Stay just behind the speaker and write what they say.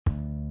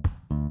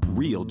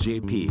Real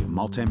JP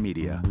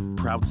Multimedia,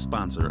 proud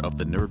sponsor of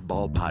the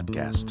Nerdball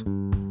podcast.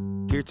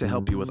 Here to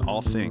help you with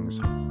all things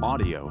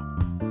audio,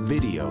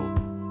 video,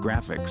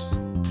 graphics,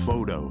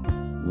 photo,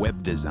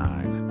 web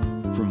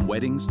design. From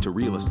weddings to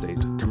real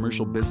estate,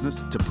 commercial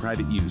business to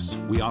private use,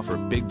 we offer a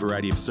big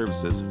variety of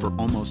services for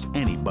almost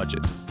any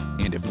budget.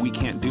 And if we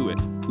can't do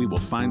it, we will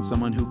find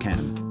someone who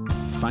can.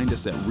 Find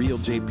us at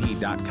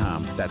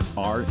realjp.com. That's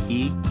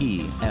REELJP.com.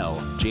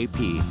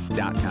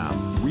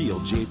 Real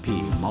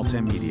JP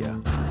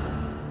Multimedia.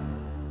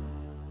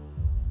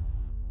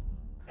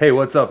 Hey,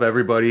 what's up,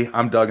 everybody?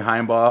 I'm Doug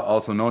Hinebaugh,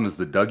 also known as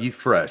the Dougie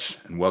Fresh,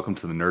 and welcome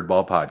to the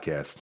Nerdball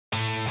Podcast.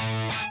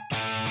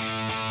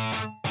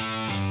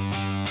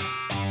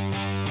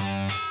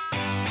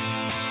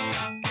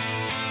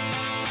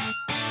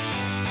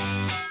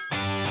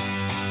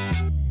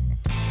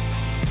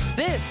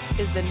 This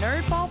is the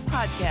Nerdball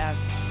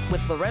Podcast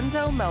with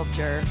Lorenzo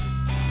Melcher.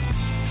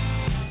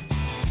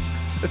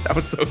 That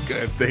was so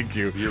good. Thank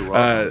you. You're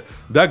welcome.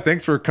 Doug,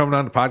 thanks for coming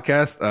on the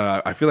podcast.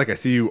 I feel like I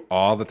see you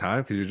all the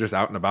time because you're just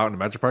out and about in the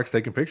Metro Parks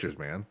taking pictures,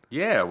 man.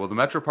 Yeah, well, the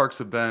Metro Parks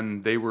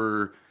they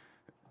were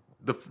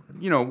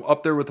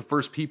up there with the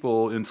first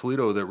people in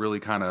Toledo that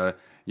really kind of,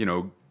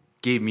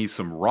 gave me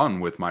some run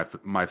with my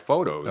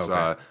photos.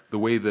 Okay. The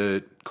way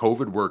that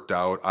COVID worked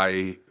out,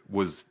 I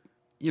was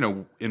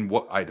in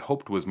what I'd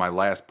hoped was my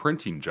last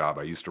printing job.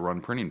 I used to run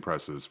printing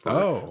presses for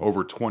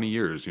over 20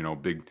 years,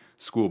 big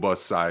school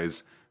bus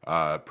size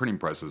printing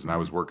presses. And I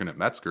was working at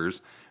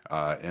Metzger's,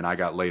 and I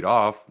got laid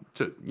off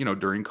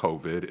during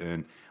COVID,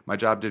 and my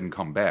job didn't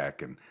come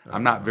back. And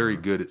I'm not very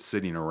good at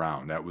sitting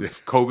around.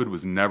 COVID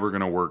was never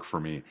going to work for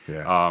me.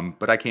 Yeah.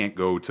 But I can't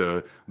go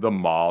to the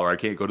mall, or I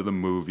can't go to the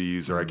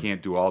movies, or I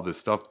can't do all this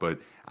stuff, but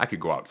I could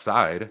go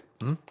outside.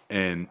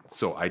 And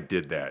so I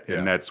did that. Yeah.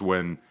 And that's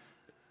when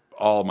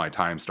all my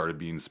time started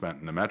being spent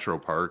in the Metro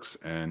Parks,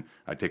 and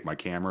I take my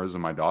cameras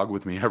and my dog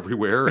with me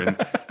everywhere, and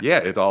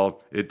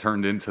it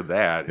turned into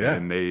that. Yeah.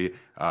 And they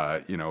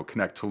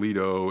Connect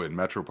Toledo and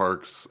Metro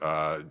Parks,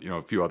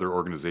 a few other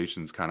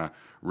organizations kind of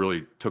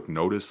really took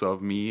notice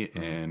of me,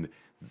 and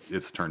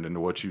it's turned into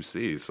what you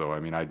see. So I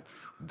mean,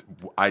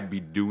 I'd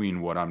be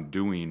doing what I'm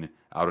doing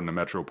out in the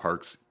Metro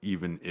Parks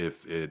even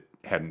if it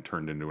hadn't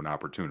turned into an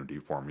opportunity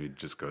for me,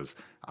 just because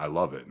I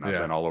love it, and I've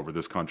been all over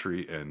this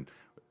country, and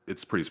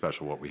it's pretty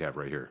special what we have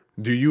right here.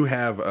 Do you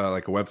have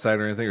like a website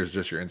or anything, or is it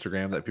just your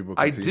Instagram that people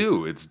can see? I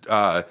do. It's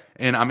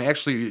and I'm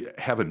actually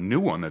have a new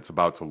one that's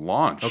about to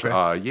launch. Okay.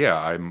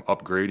 I'm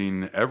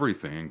upgrading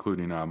everything,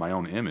 including my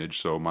own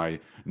image. So my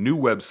new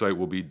website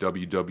will be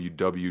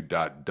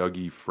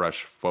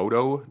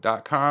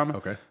www.dougiefreshphoto.com.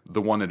 Okay.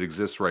 The one that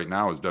exists right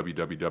now is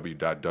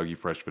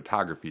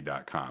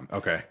www.dougiefreshphotography.com.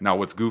 Okay. Now,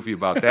 what's goofy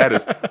about that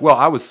is, well,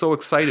 I was so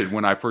excited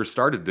when I first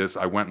started this.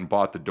 I went and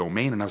bought the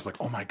domain, and I was like,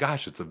 oh my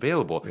gosh, it's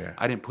available. Yeah.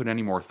 I didn't put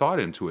any more thought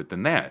into it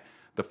than that.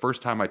 The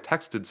first time I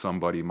texted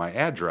somebody my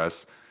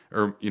address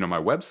or my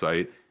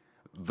website,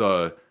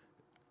 the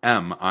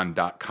M on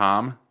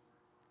 .com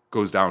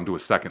goes down to a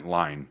second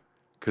line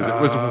because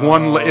it was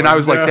one, and I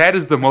was like, that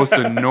is the most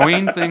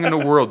annoying thing in the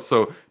world.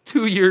 So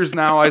 2 years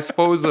now, I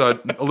suppose, a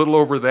little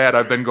over that,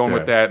 I've been going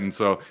with that, and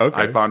so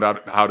I found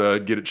out how to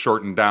get it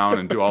shortened down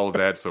and do all of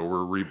that. So we're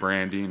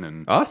rebranding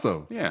and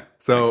awesome. Yeah.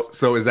 So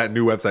is that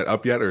new website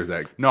up yet, or is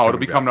that no? It'll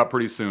be coming up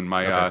pretty soon.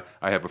 I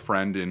have a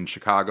friend in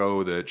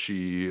Chicago that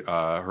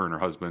her and her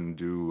husband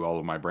do all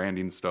of my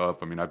branding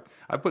stuff. I mean, I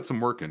put some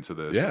work into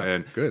this. Yeah,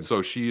 and good.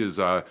 So she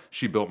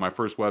built my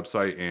first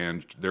website,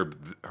 and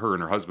her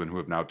and her husband, who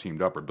have now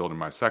teamed up, are building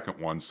my second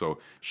one. So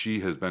she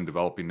has been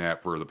developing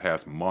that for the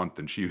past month,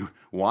 and she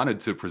wanted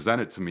to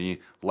present it to me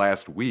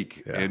last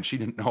week, and she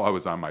didn't know I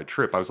was on my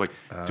trip. I was like,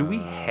 do we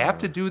have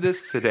to do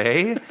this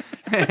today?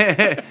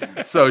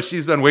 So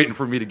she's been waiting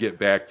for me to get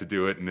back to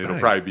do it, and it'll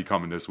probably be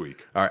coming this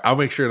week. All right, I'll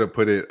make sure to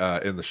put it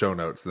in the show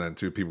notes, then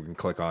too people can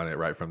click on it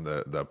right from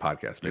the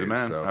podcast page. Yeah,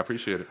 man, so I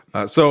appreciate it.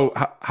 So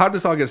how did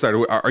this all get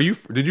started?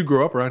 Did you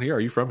grow up around here?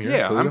 Are you from here?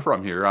 Yeah, Toledo? I'm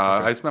from here.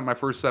 I spent my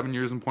first 7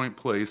 years in Point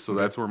Place, so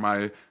that's where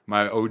my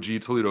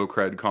OG Toledo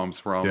cred comes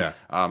from. Yeah.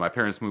 My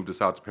parents moved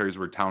us out to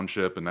Perrysburg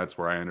Township, and that's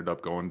where I ended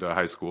up going to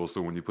high school. So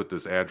when you put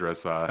this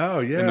address in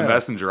the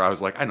messenger, I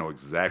was like, I know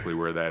exactly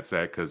where that's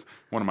at, because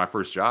one of my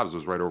first jobs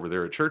was right over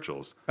there at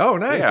Churchill's. Oh,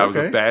 nice. Yeah, I was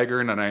okay. a bagger,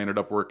 and then I ended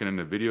up working in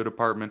the video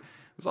department.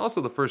 It was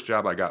also the first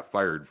job I got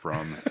fired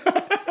from.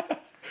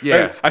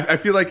 Yeah, I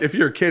feel like if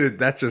you're a kid,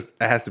 it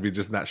has to be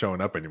just not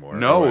showing up anymore.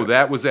 No,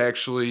 that was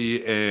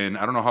actually, and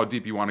I don't know how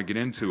deep you want to get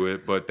into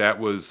it, but that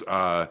was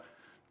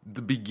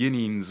the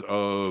beginnings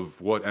of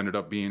what ended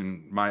up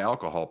being my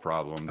alcohol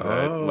problem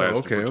that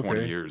lasted for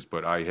 20 years.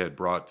 But I had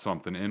brought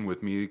something in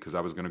with me because I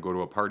was going to go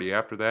to a party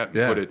after that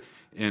and put it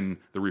in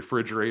the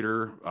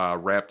refrigerator,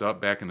 wrapped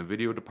up back in the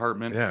video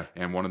department. Yeah.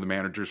 And one of the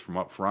managers from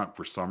up front,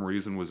 for some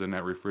reason, was in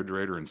that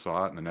refrigerator and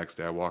saw it. And the next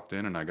day I walked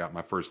in and I got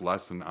my first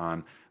lesson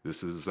on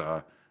this is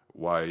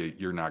why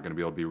you're not going to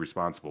be able to be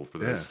responsible for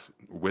this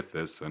with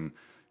this. And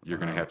you're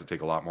going to have to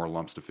take a lot more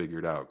lumps to figure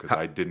it out, because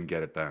I didn't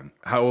get it then.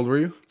 How old were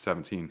you?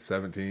 17.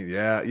 17.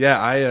 Yeah.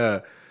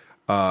 Yeah.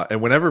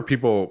 And whenever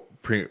people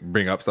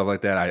bring up stuff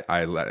like that,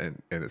 I let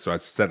and so I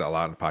said it a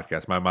lot in the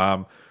podcast. My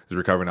mom is a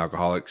recovering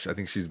alcoholic. I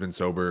think she's been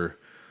sober.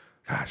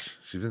 Gosh,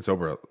 she's been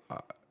sober.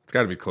 It's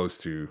got to be close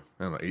to,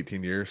 I don't know,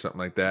 18 years, something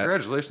like that.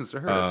 Congratulations to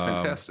her. That's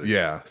fantastic.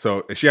 Yeah.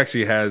 So she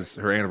actually has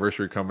her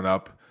anniversary coming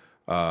up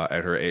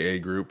at her AA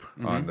group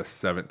on the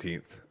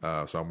 17th.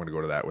 So I'm going to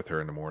go to that with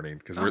her in the morning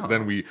because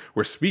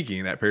we're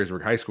speaking at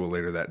Perrysburg High School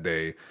later that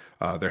day.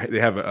 They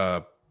have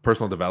a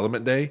personal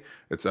development day.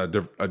 It's a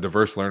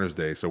diverse learners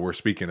day. So we're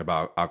speaking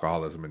about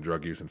alcoholism and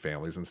drug use in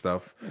families and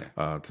stuff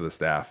to the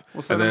staff.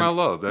 Well, send them my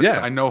love.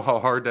 I know how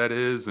hard that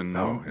is. And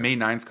May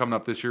 9th coming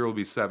up this year will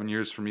be 7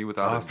 years for me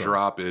without a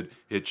drop.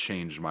 It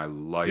changed my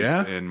life.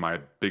 Yeah? And my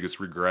biggest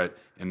regret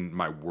in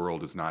my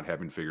world is not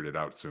having figured it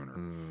out sooner.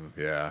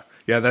 Yeah.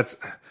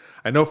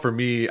 I know for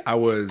me, I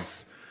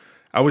was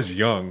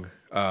young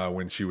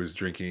when she was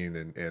drinking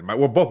and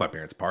both my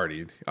parents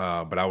partied,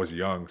 but I was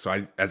young.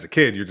 So as a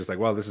kid, you're just like,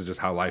 well, this is just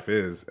how life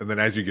is. And then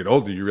as you get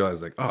older, you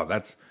realize like, oh,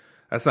 that's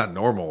not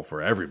normal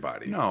for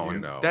everybody.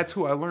 No, that's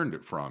who I learned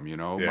it from,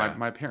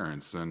 my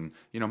parents. And,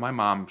 my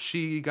mom,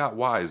 she got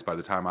wise by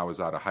the time I was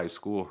out of high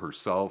school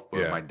herself,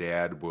 but my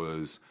dad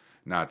was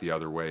not the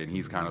other way. And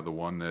he's kind of the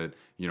one that,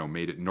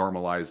 made it,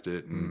 normalized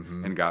it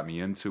and got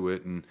me into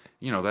it. And,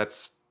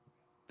 that's,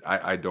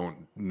 I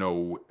don't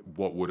know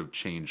what would have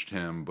changed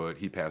him, but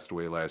he passed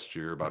away last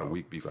year, about a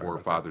week before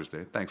Father's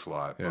Day. Thanks a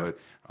lot. Yeah.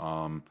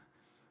 But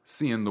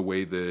seeing the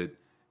way that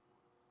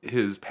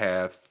his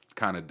path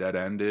kind of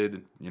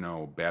dead-ended,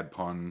 bad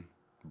pun,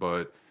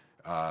 but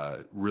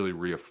really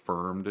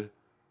reaffirmed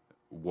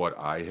what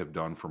I have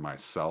done for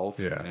myself.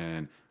 Yeah.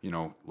 And,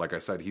 like I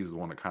said, he's the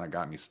one that kind of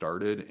got me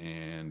started.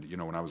 And,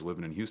 when I was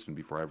living in Houston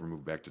before I ever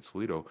moved back to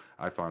Toledo,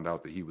 I found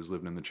out that he was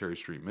living in the Cherry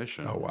Street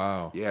Mission. Oh,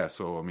 wow. Yeah.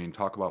 So,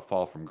 talk about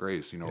fall from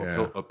grace,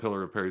 a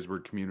pillar of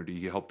Perrysburg community.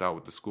 He helped out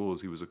with the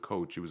schools. He was a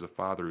coach. He was a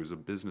father. He was a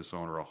business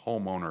owner, a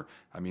homeowner.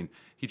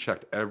 He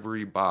checked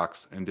every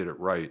box and did it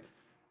right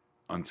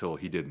until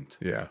he didn't.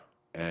 Yeah.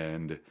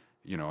 And,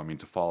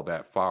 to fall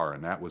that far.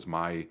 And that was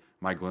my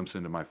glimpse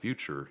into my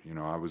future.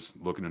 I was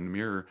looking in the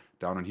mirror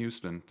down in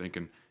Houston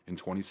thinking, in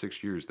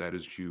 26 years, that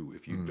is you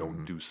if you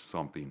don't do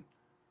something.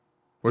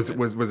 Was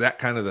that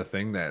kind of the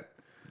thing that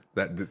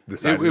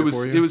decided it was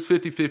for you? It was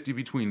 50-50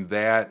 between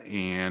that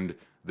and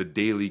the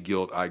daily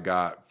guilt I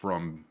got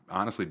from,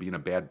 honestly, being a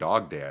bad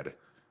dog dad.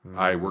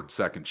 I worked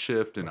second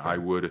shift, and I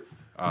would,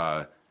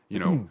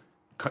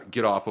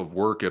 get off of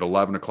work at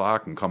 11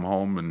 o'clock and come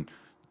home and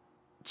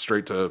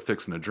straight to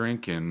fixing a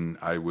drink, and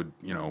I would,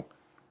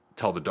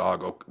 tell the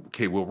dog,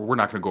 okay, well, we're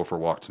not going to go for a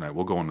walk tonight.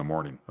 We'll go in the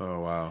morning.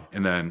 Oh, wow.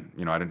 And then,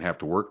 I didn't have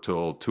to work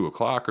till 2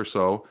 o'clock or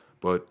so,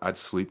 but I'd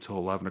sleep till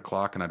 11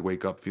 o'clock, and I'd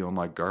wake up feeling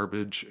like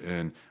garbage,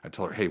 and I'd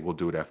tell her, hey, we'll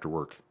do it after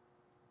work.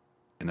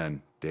 And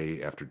then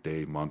day after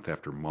day, month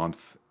after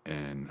month,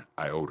 and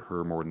I owed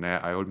her more than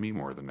that. I owed me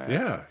more than that.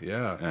 Yeah,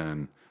 yeah.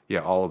 And,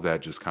 all of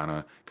that just kind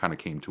of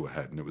came to a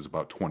head, and it was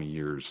about 20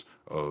 years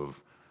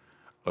of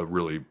a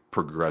really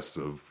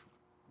progressive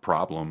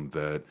problem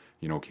that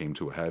came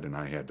to a head, and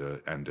I had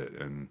to end it,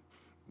 and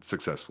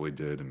successfly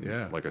did.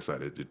 And like I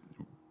said,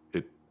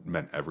 it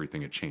meant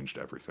everything. It changed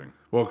everything.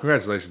 Well,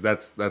 congratulations.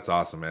 That's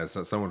awesome, man.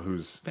 As someone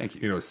who's Thank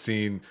you.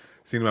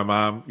 Seen my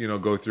mom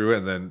go through it,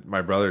 and then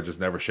my brother just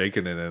never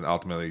shaken it, and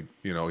ultimately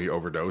he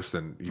overdosed,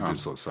 and I'm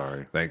so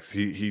sorry. Thanks.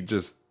 He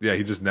just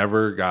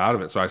never got out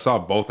of it. So I saw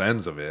both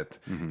ends of it,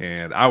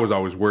 and I was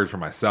always worried for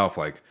myself,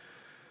 like.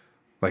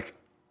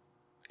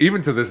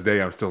 Even to this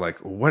day, I'm still like,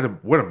 what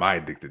am I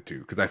addicted to?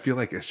 Because I feel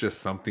like it's just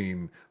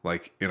something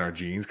like in our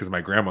genes. Because my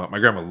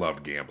grandma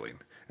loved gambling,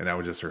 and that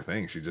was just her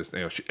thing. She just,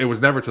 it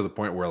was never to the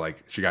point where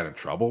like she got in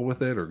trouble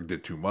with it or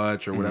did too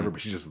much or whatever.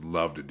 But she just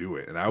loved to do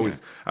it. And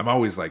I'm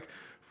always like,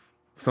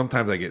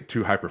 sometimes I get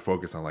too hyper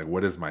focused on like,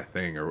 what is my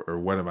thing or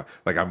what am I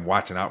like? I'm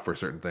watching out for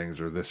certain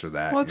things or this or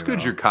that. Well, it's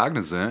good you're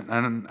cognizant,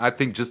 and I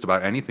think just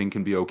about anything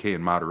can be okay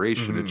in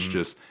moderation. It's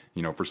just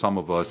for some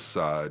of us,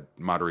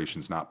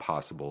 moderation's not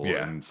possible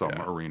in some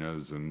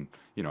arenas, and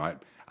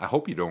I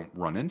hope you don't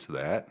run into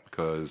that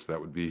because that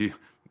would be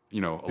a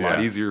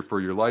lot easier for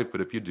your life.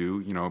 But if you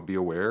do, be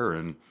aware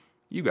and.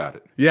 You got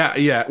it.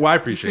 Yeah. Well, I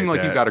appreciate it. You seem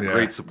like you've got a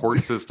great support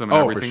system and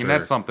everything, for sure. And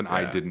that's something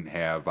I didn't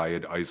have. I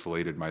had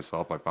isolated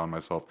myself. I found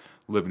myself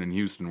living in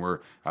Houston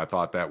where I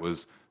thought that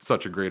was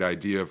such a great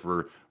idea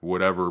for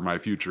whatever my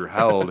future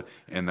held.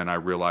 And then I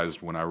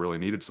realized when I really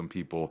needed some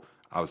people,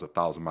 I was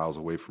 1,000 miles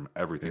away from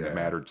everything that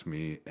mattered to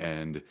me,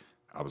 and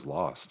I was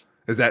lost.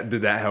 Did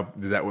that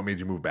help? Is that what made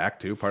you move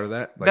back too? Part of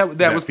that? Like,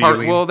 that was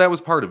feeling? Well, that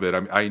was part of it.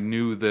 I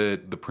knew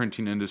that the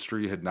printing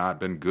industry had not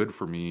been good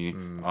for me.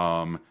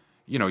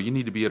 You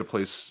need to be at a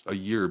place a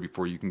year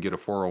before you can get a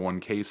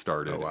 401k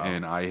started. Oh, wow.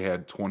 And I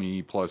had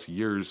 20 plus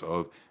years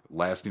of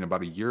lasting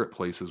about a year at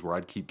places where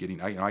I'd keep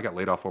getting, I got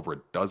laid off over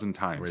a dozen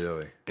times.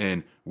 Really?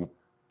 And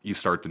you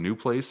start the new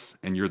place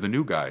and you're the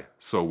new guy.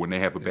 So when they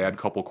have a bad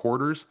couple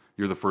quarters,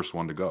 you're the first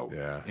one to go.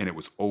 Yeah. And it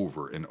was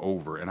over and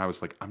over. And I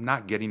was like, I'm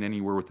not getting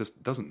anywhere with this.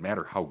 It doesn't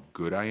matter how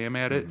good I am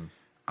at it.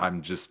 I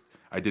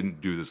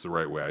didn't do this the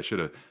right way. I should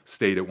have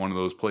stayed at one of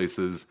those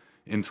places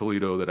in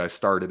Toledo that I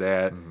started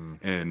at,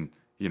 and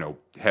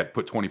had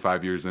put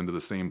 25 years into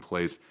the same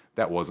place.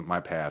 That wasn't my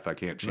path. I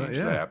can't change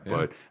that. Yeah.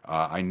 But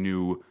I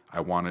knew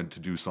I wanted to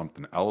do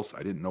something else.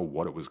 I didn't know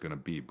what it was going to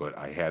be, but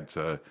I had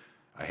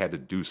to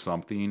do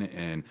something,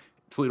 and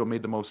Toledo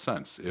made the most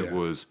sense. It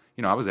was,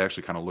 I was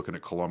actually kind of looking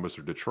at Columbus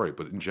or Detroit,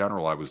 but in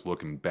general, I was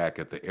looking back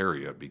at the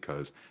area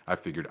because I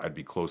figured I'd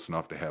be close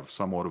enough to have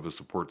somewhat of a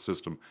support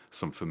system,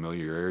 some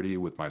familiarity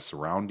with my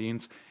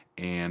surroundings,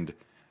 and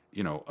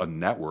a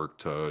network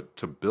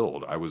to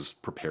build. I was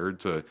prepared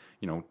to,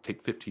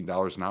 take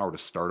 $15 an hour to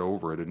start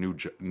over at a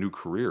new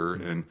career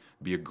and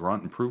be a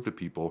grunt and prove to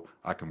people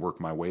I can work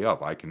my way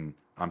up.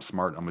 I'm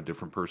smart. I'm a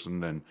different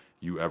person than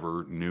you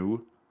ever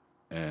knew,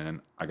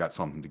 and I got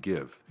something to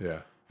give.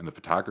 Yeah. And the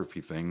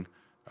photography thing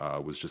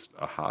was just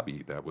a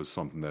hobby. That was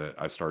something that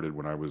I started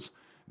when I was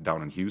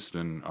down in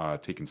Houston,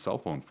 taking cell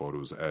phone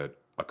photos at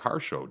a car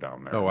show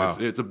down there. Oh, wow.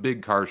 It's a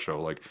big car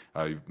show. Like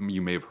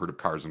you may have heard of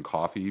Cars and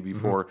Coffee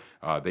before.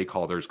 They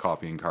call theirs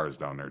Coffee and Cars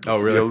down there. Just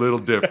really? A little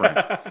different.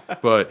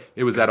 But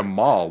it was at a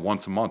mall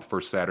once a month,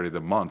 first Saturday of the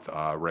month,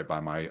 right by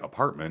my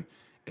apartment.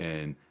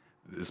 And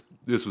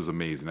this was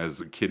amazing. As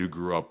a kid who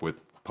grew up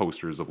with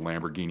posters of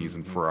Lamborghinis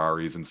and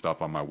Ferraris and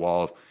stuff on my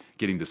walls,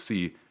 getting to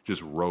see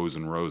just rows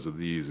and rows of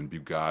these and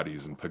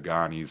Bugattis and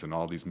Paganis and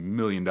all these $1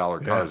 million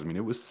cars. Yeah. I mean,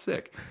 it was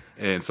sick.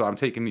 And so I'm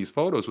taking these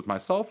photos with my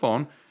cell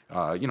phone,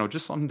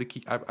 just something to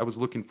keep. I was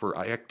looking for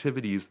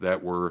activities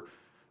that were,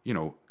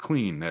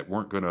 clean, that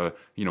weren't going to,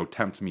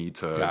 tempt me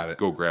to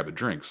go grab a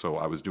drink. So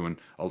I was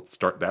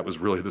that was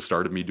really the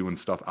start of me doing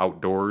stuff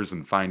outdoors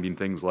and finding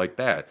things like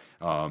that.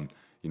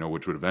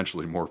 Which would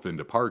eventually morph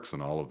into parks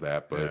and all of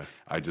that. But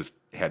I just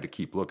had to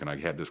keep looking. I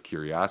had this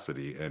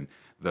curiosity. And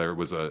there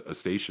was a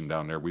station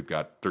down there. We've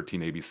got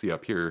 13 ABC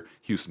up here.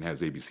 Houston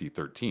has ABC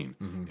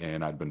 13.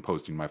 And I'd been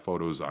posting my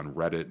photos on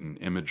Reddit and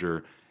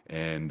Imager.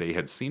 And they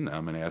had seen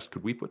them and asked,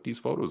 could we put these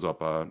photos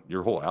up,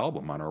 your whole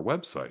album on our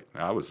website?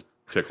 And I was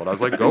tickled. I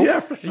was like,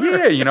 go. For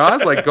sure. Yeah, I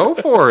was like, go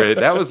for it.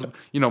 That was,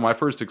 my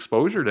first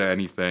exposure to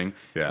anything.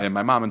 Yeah. And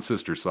my mom and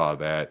sister saw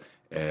that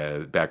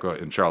back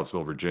in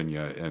Charlottesville,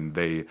 Virginia. And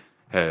they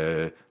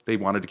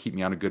wanted to keep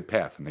me on a good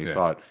path, and they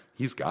thought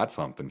he's got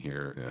something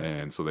here,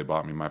 and so they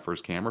bought me my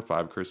first camera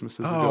 5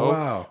 Christmases ago.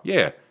 Wow.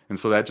 Yeah, and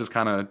so that just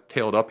kind of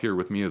tailed up here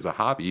with me as a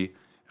hobby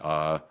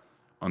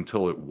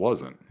until it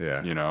wasn't.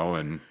 Yeah,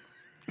 and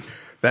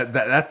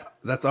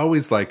that's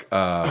always like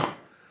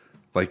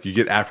you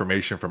get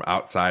affirmation from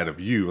outside of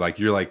you, like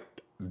you're like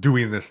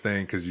doing this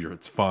thing because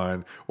it's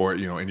fun, or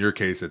in your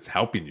case it's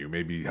helping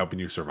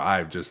you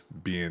survive,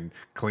 just being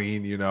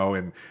clean,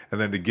 and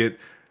then to get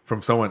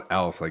from someone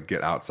else, like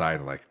get outside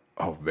and like,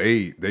 oh,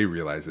 they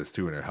realize this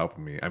too and are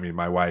helping me. I mean,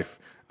 my wife,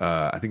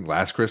 I think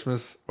last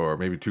Christmas or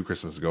maybe 2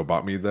 Christmases ago,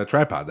 bought me the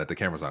tripod that the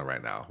camera's on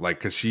right now. Like,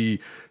 cause she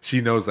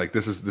knows like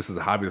this is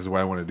a hobby. This is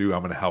what I want to do.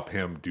 I'm going to help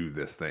him do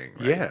this thing.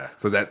 Right? Yeah.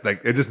 So that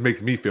like it just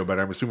makes me feel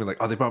better. I'm assuming like,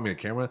 oh, they bought me a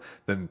camera.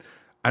 Then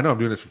I know I'm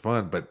doing this for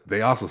fun, but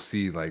they also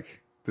see like,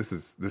 this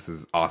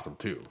is awesome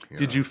too.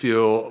 Did you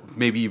feel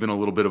maybe even a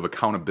little bit of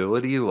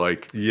accountability?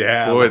 Like,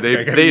 boy,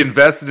 they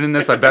invested in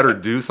this. I better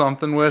do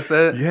something with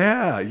it.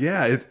 Yeah.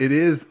 It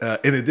is,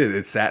 and it did.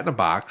 It sat in a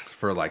box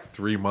for like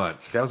 3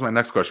 months. That was my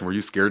next question. Were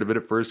you scared of it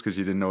at first because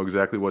you didn't know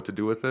exactly what to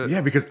do with it?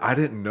 Yeah, because I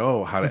didn't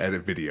know how to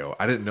edit video.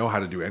 I didn't know how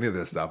to do any of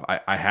this stuff.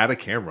 I had a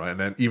camera, and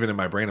then even in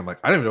my brain, I'm like,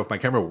 I don't even know if my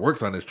camera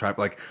works on this tripod.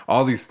 Like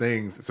all these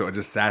things. So it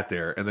just sat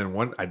there, and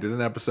then I did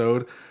an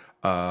episode.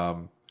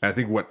 I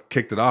think what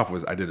kicked it off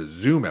was I did a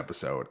Zoom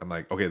episode. I'm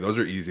like, okay, those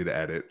are easy to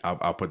edit.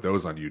 I'll put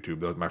those on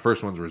YouTube. My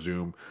first ones were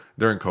Zoom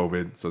during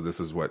COVID. So this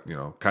is what,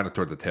 kind of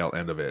toward the tail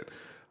end of it.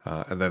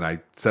 And then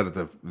I set up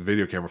the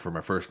video camera for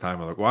my first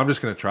time. I'm like, well, I'm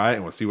just going to try it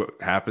and we'll see what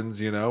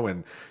happens,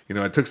 and,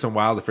 it took some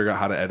while to figure out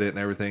how to edit and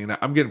everything. And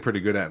I'm getting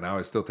pretty good at it now.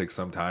 It still takes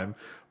some time,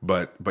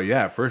 but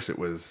yeah, at first it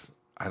was,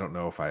 I don't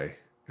know if I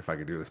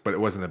could do this, but it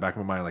was in the back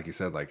of my mind. Like you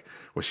said, like,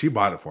 well, she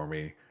bought it for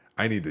me.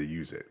 I need to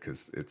use it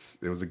because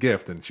it was a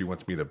gift and she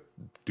wants me to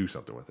do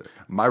something with it.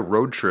 My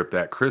road trip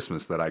that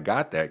Christmas that I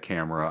got that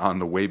camera on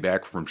the way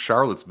back from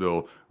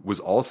Charlottesville was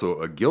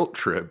also a guilt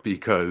trip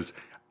because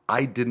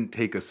I didn't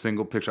take a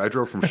single picture. I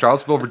drove from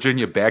Charlottesville,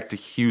 Virginia back to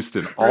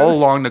Houston, all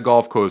along the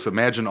Gulf Coast.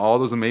 Imagine all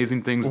those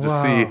amazing things to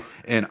see.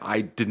 And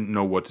I didn't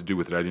know what to do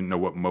with it. I didn't know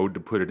what mode to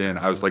put it in.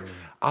 I was like,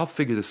 I'll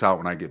figure this out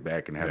when I get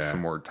back and have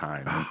some more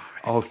time.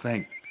 And,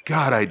 thank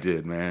God I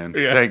did, man.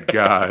 Yeah. Thank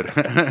God.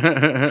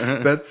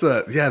 That's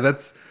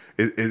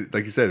it,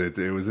 like you said,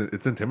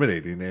 it's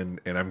intimidating,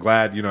 and I'm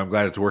glad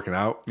it's working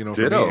out. For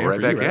Ditto, me right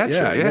for back you, at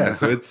you. Yeah.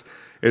 So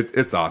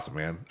it's awesome,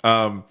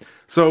 man.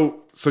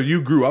 So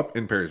you grew up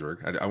in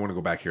Perrysburg. I want to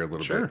go back here a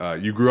little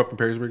bit. You grew up in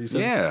Perrysburg, you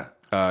said?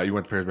 Yeah. You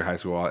went to Perrysburg High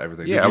School,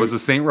 everything. Yeah, I was a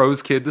St.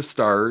 Rose kid to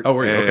start. Oh,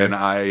 were you? Okay. And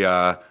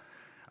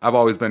I've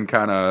always been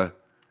kind of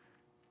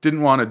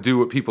didn't want to do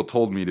what people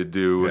told me to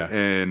do,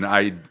 and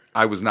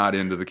I was not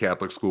into the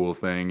Catholic school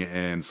thing,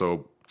 and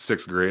so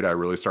 6th grade I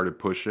really started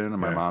pushing, and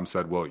my mom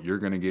said, well, you're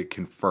going to get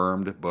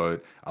confirmed,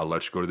 but I'll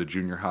let you go to the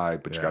junior high,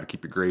 but you got to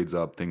keep your grades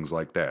up, things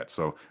like that.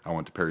 So I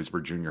went to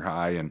Perrysburg Junior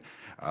High, and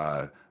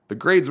the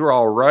grades were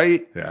all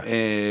right, Yeah.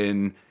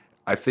 and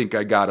I think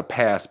I got a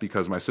pass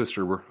because my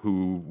sister,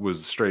 who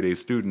was a straight A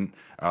student,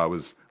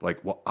 was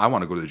like, well, I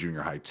want to go to the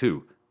junior high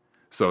too.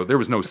 So there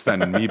was no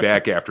sending me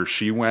back after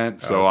she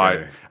went. So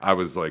Okay. I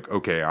was like,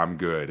 okay, I'm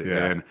good.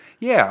 Yeah. And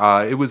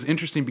it was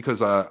interesting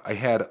because I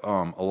had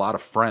a lot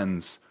of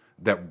friends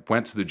that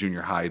went to the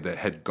junior high that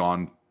had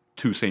gone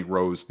to St.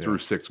 Rose through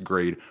sixth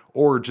grade,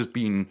 or just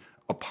being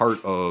a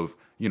part of,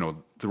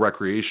 the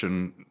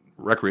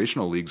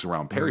recreational leagues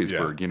around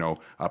Perrysburg,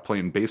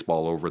 playing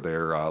baseball over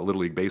there,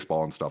 Little League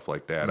baseball and stuff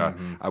like that.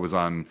 I was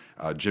on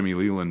Jimmy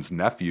Leland's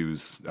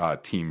nephew's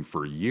team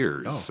for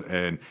years.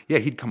 And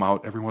he'd come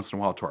out every once in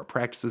a while to our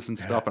practices and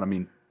stuff. And I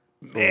mean,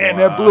 man,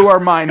 that blew our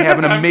mind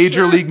having a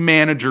major league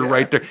manager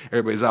right there.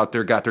 Everybody's out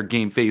there, got their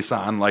game face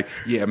on, like,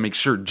 make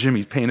sure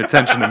Jimmy's paying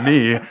attention to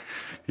me,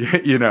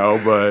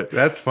 but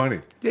That's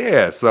funny.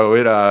 yeah, so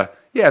it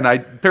and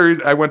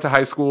I went to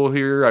high school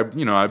here.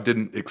 I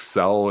didn't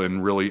excel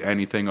in really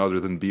anything other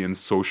than being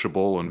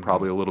sociable and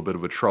probably a little bit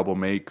of a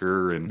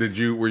troublemaker. And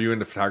Were you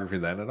into photography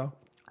then at all?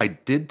 I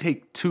did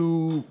take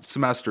 2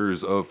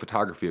 semesters of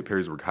photography at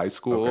Perrysburg High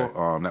School.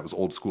 Okay. That was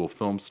old school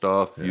film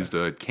stuff. Used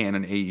a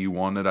Canon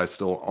AE1 that I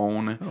still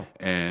own,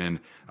 and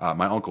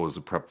my uncle is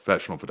a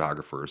professional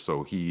photographer,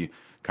 so he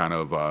kind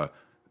of.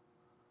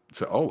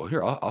 So, well,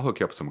 here, I'll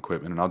hook you up with some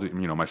equipment, and I'll do,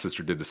 my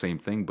sister did the same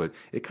thing, but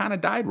it kind of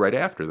died right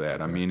after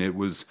that. I mean, it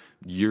was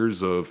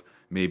years of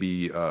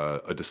maybe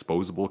a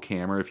disposable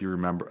camera, if you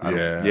remember.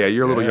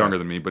 You're a little younger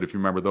than me, but if you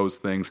remember those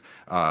things,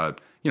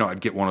 I'd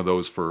get one of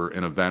those for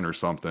an event or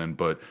something.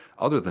 But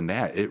other than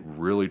that, it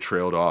really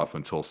trailed off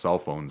until cell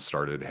phones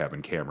started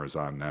having cameras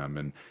on them.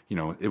 And,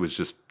 it was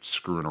just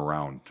screwing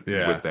around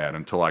with that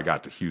until I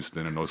got to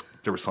Houston, and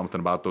there was something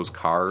about those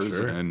cars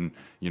and,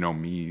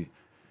 me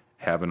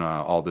having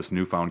all this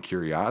newfound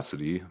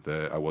curiosity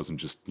that I wasn't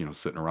just,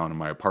 sitting around in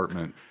my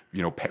apartment,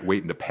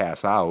 waiting to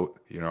pass out.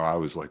 I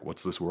was like,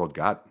 what's this world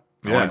got?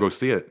 I want to go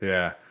see it.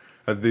 Yeah.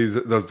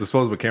 Those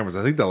disposable cameras,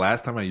 I think the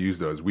last time I used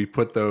those, we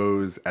put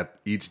those at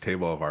each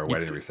table of our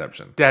wedding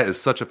reception. That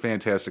is such a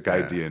fantastic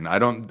idea. And I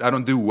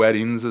don't do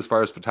weddings as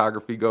far as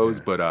photography goes,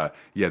 but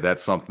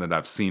that's something that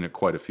I've seen at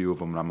quite a few of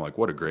them, and I'm like,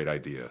 what a great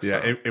idea.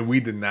 Yeah, So. and we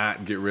did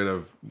not get rid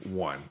of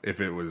one. If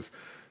it was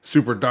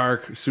super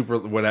dark, super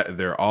whatever,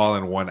 they're all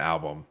in one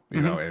album,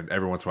 and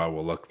every once in a while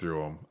we'll look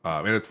through them.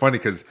 And it's funny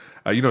because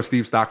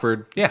Steve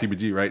Stockford,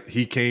 TBG, right?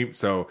 He came,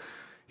 so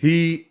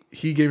he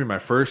gave me my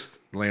first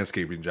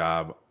landscaping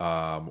job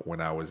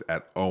when I was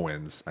at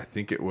Owens. I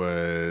think it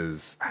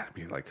was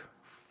like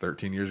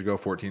 13 years ago,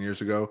 14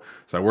 years ago.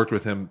 So I worked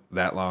with him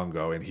that long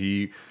ago, and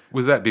he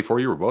Was that before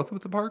you were both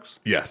with the Parks?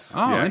 Yes.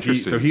 Oh,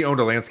 interesting. He owned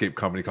a landscape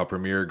company called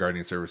Premier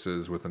Gardening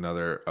Services with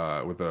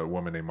with a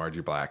woman named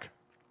Margie Black.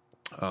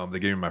 They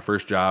gave me my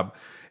first job,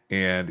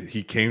 and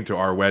he came to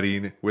our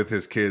wedding with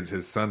his kids.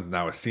 His son's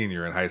now a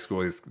senior in high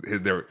school.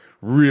 They're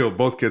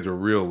both kids were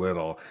real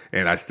little,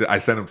 and I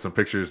sent him some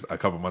pictures a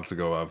couple months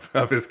ago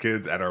of his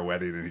kids at our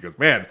wedding, and he goes,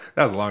 "Man,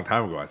 that was a long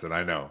time ago." I said,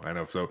 "I know."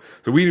 So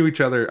we knew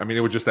each other. I mean,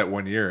 it was just that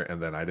 1 year, and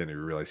then I didn't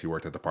even realize he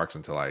worked at the Parks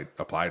until I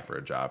applied for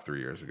a job 3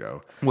 years ago.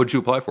 What did you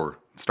apply for?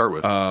 Start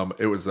with.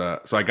 It was so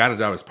I got a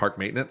job as park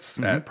maintenance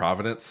at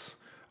Providence.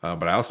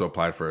 But I also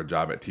applied for a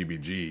job at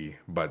TBG,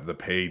 but the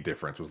pay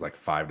difference was like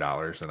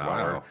 $5 an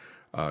hour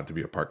to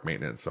be a park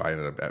maintenance. So I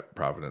ended up at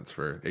Providence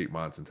for 8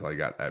 months until I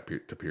got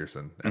to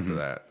Pearson after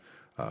that.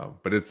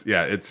 But it's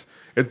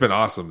been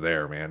awesome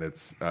there, man.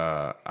 It's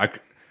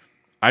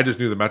I just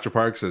knew the Metro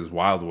Parks as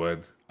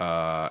Wildwood,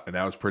 and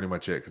that was pretty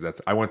much it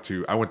because I went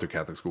to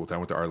Catholic school. I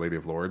went to Our Lady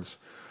of Lourdes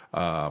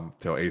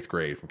till 8th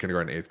grade, from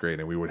kindergarten to 8th grade,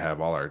 and we would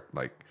have all our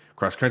like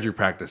cross country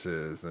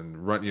practices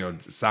and run,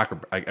 soccer,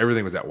 like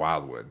everything was at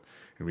Wildwood.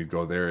 And we'd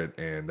go there,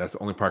 and that's the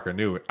only park I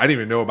knew. I didn't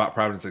even know about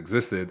Providence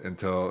existed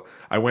until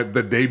I went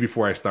the day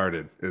before I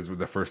started. Is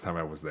the first time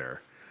I was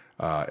there,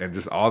 and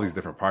just all these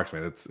different parks,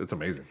 man. It's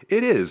amazing.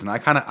 It is, and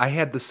I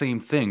had the same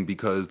thing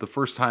because the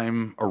first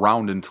time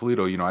around in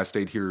Toledo, I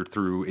stayed here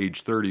through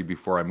age 30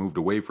 before I moved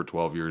away for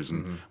 12 years,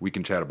 and we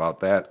can chat about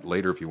that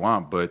later if you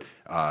want. But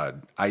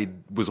I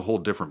was a whole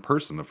different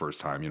person the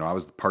first time. I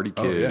was the party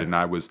kid, and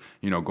I was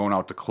going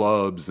out to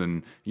clubs,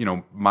 and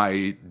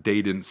my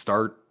day didn't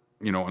start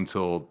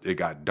until it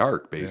got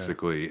dark,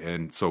 basically.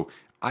 And so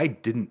I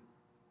didn't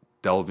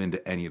delve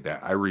into any of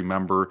that. I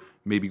remember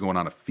maybe going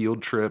on a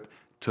field trip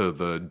to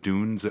the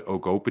dunes at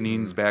Oak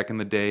Openings back in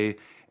the day,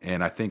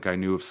 and I think I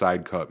knew of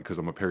Side Cut because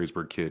I'm a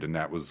Perrysburg kid, and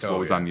that was what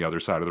was on the other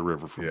side of the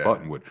river from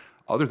Buttonwood.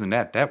 Other than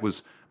that, that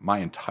was my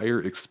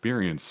entire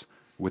experience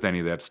with any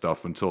of that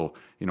stuff until,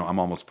 I'm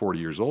almost 40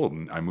 years old,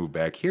 and I moved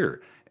back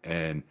here.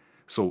 And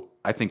so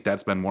I think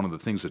that's been one of the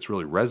things that's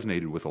really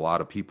resonated with a lot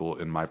of people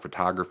in my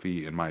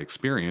photography and my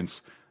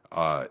experience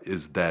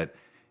is that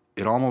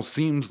it almost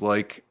seems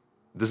like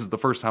this is the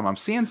first time I'm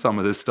seeing some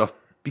of this stuff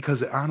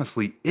because it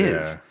honestly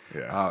is.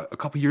 Yeah. A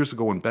couple years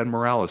ago when Ben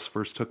Morales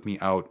first took me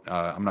out,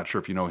 I'm not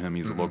sure if you know him.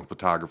 He's a local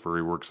photographer.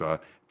 He works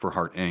for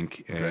Heart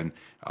Inc. And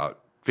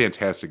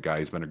fantastic guy.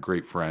 He's been a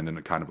great friend and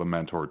a kind of a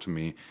mentor to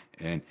me.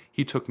 And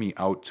he took me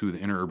out to the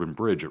Interurban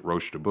Bridge at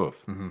Roche de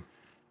Boeuf.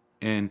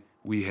 And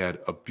we had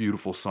a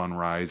beautiful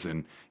sunrise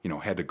and,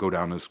 had to go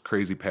down this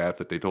crazy path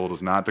that they told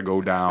us not to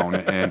go down.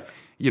 And,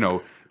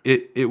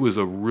 it was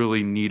a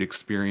really neat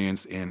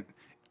experience, and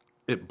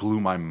it blew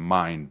my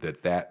mind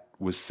that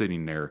was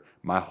sitting there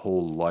my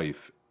whole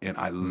life. And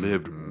I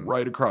lived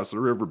right across the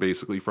river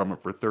basically from it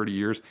for 30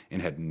 years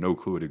and had no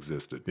clue it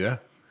existed. Yeah.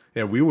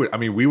 Yeah, we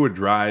would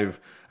drive.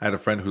 I had a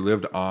friend who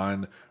lived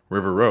on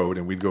River Road,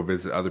 and we'd go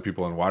visit other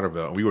people in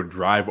Waterville, and we would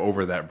drive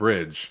over that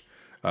bridge.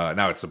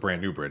 Now it's a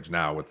brand new bridge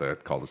now with the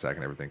cul-de-sac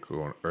and everything,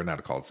 or not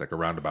a cul-de-sac, a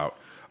roundabout.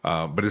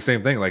 But the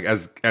same thing, like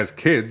as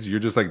kids, you're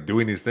just like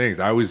doing these things.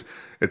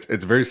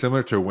 It's very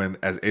similar to when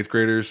as 8th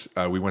graders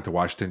we went to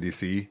Washington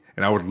D.C.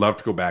 and I would love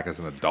to go back as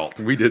an adult.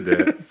 We did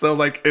that. So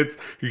like it's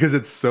because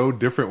it's so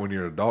different when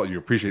you're an adult. You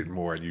appreciate it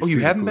more. And you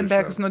haven't been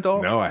back as an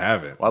adult? No, I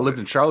haven't. Well, I lived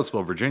in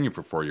Charlottesville, Virginia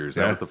for 4 years.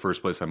 That was the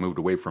first place I moved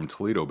away from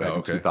Toledo back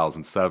in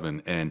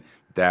 2007, and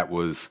that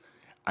was.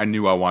 I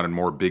knew I wanted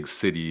more big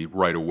city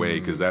right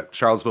away because that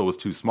Charlottesville was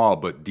too small,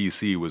 but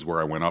D.C. was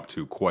where I went up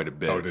to quite a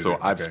bit. So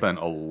I've spent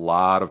a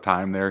lot of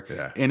time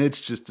there, and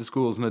it's just as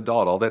cool as an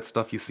adult. All that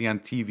stuff you see on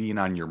TV and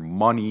on your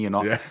money and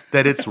all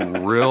that, it's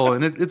real,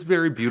 and it's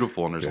very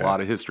beautiful, and there's a lot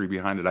of history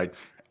behind it.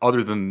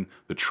 Other than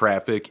the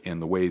traffic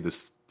and the way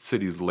this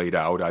city's laid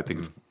out, I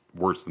think it's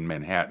worse than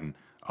Manhattan.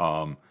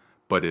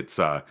 But it's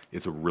a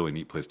really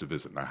neat place to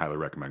visit, and I highly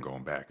recommend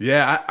going back.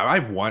 Yeah, I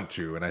want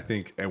to, and I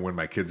think, and when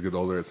my kids get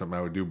older, it's something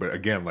I would do. But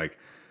again, like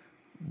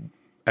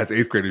as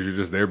 8th graders, you're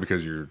just there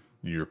because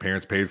your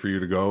parents paid for you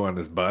to go on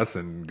this bus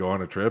and go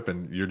on a trip,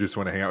 and you just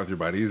want to hang out with your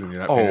buddies, and you're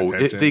not paying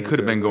attention. They could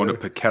have been going to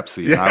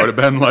Poughkeepsie. Yeah. And I would have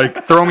been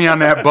like, throw me on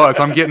that bus.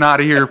 I'm getting out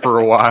of here for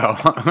a while.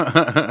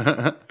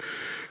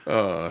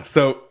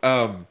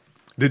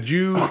 Did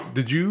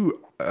you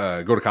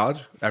go to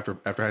college after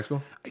high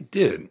school? I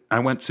did. I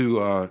went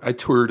to. I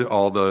toured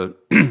all the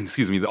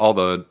all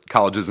the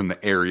colleges in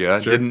the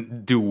area. Sure.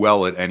 Didn't do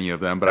well at any of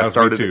them, but I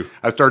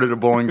started at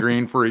Bowling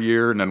Green for a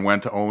year, and then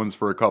went to Owens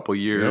for a couple of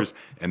years,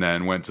 and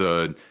then went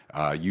to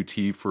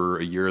UT for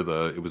a year.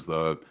 It was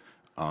the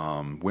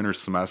winter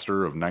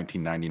semester of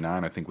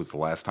 1999. I think was the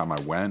last time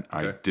I went.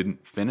 Okay. I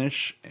didn't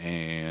finish,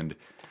 and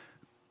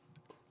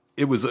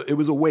it was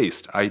a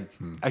waste. I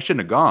shouldn't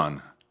have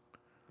gone.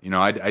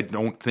 I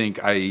don't think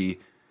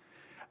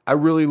I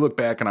really look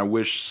back and I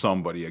wish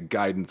somebody, a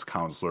guidance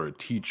counselor, a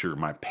teacher,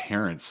 my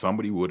parents,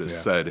 somebody would have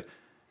said,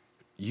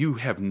 you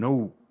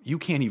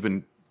can't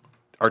even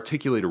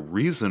articulate a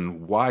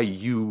reason why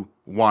you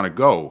want to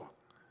go.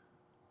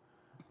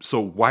 So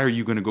why are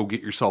you going to go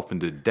get yourself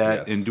into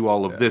debt and do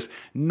all of this?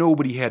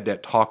 Nobody had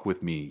that talk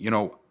with me.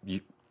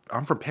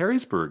 I'm from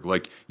Perrysburg.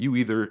 Like, you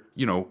either,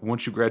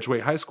 once you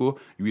graduate high school,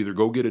 you either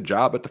go get a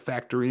job at the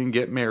factory and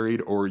get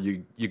married, or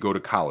you go to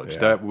college.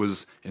 That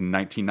was in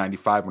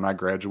 1995 when I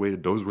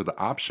graduated. Those were the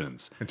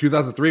options. In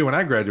 2003 when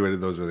I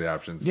graduated, those were the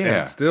options. Yeah.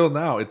 And still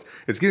now, it's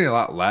getting a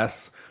lot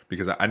less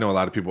because I know a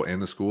lot of people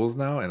in the schools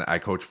now, and I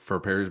coach for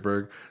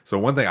Perrysburg. So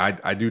one thing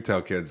I do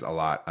tell kids a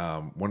lot,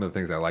 one of the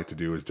things I like to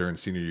do is during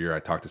senior year, I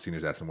talk to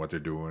seniors, ask them what they're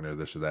doing or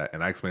this or that,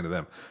 and I explain to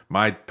them,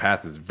 my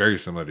path is very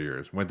similar to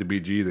yours. Went to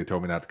BG, they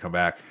told me not to come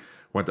back.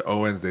 Went to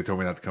Owens, they told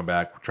me not to come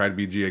back. Tried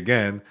BG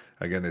again.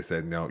 Again, they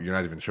said, no, you're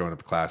not even showing up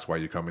to class. Why are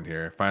you coming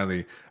here?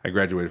 Finally, I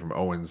graduated from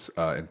Owens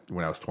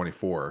when I was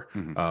 24.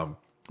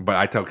 But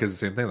I tell kids the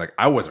same thing. Like,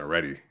 I wasn't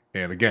ready.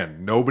 And again,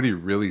 nobody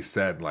really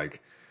said,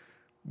 like,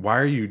 why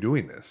are you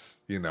doing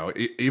this?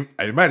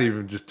 I might have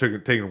even just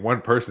taken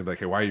one person and be like,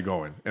 hey, why are you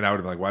going? And I would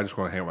have been like, well, I just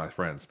want to hang out with my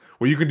friends.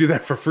 Well, you can do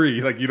that for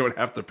free. Like, you don't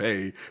have to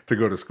pay to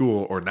go to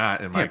school or not,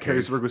 in my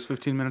case. Perrysburg was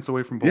 15 minutes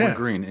away from Bowling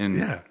Green.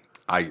 And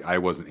I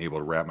wasn't able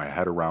to wrap my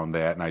head around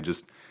that, and I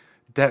just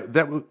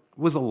that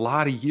was a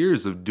lot of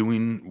years of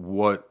doing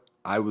what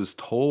I was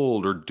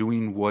told or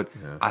doing what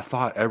I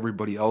thought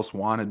everybody else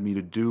wanted me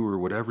to do or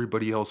what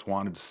everybody else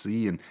wanted to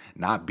see, and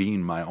not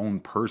being my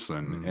own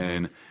person.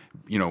 And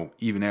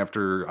even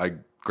after I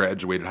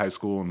graduated high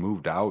school and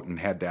moved out and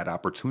had that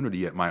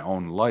opportunity at my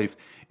own life,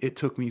 it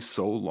took me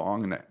so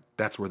long, and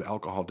that's where the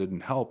alcohol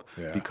didn't help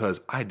because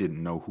I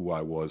didn't know who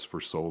I was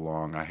for so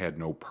long. I had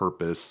no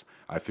purpose.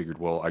 I figured,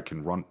 well, I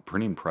can run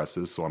printing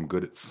presses, so I'm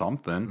good at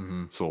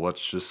something. So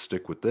let's just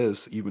stick with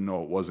this, even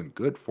though it wasn't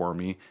good for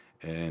me.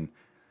 And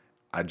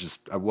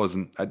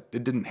it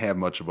didn't have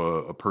much of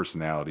a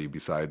personality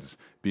besides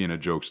being a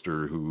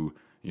jokester who,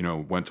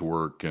 went to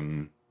work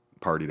and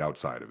partied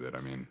outside of it.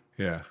 I mean,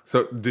 yeah.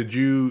 So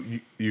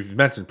you've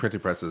mentioned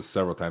printing presses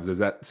several times. Is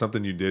that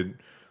something you did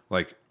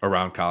like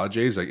around college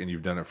age, like, and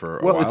you've done it for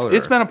a while? Well,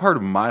 it's been a part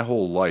of my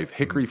whole life.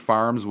 Hickory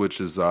Farms, which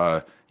is,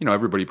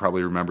 everybody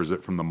probably remembers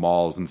it from the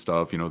malls and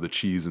stuff, the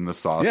cheese and the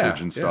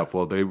sausage and stuff.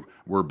 Well, they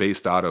were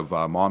based out of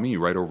Maumee,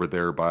 right over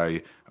there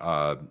by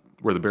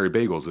where the Berry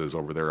Bagels is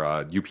over there,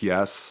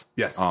 UPS,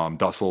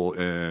 Dussel,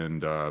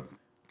 and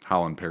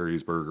Holland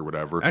Perrysburg or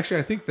whatever.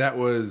 Actually, I think that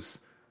was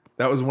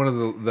That was one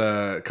of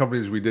the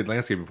companies we did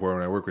landscaping for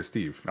when I worked with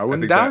Steve. I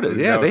wouldn't doubt it.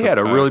 Yeah, they had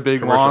a really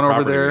big lawn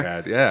over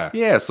there.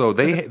 Yeah. So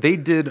they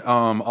did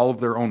all of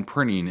their own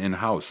printing in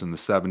house in the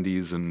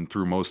 70s and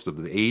through most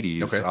of the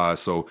 80s. Okay.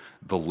 So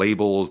the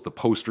labels, the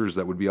posters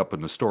that would be up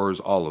in the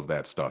stores, all of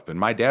that stuff. And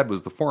my dad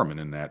was the foreman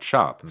in that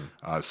shop,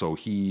 so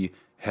he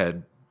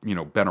had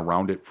been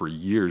around it for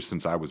years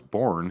since I was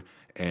born,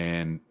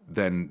 and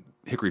then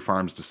Hickory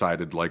Farms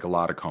decided, like a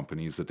lot of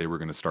companies, that they were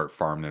going to start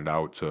farming it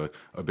out to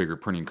a bigger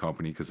printing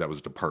company because that was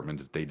a department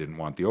that they didn't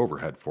want the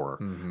overhead for.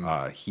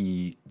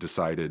 He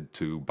decided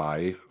to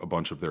buy a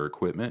bunch of their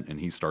equipment,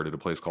 and he started a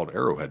place called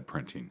Arrowhead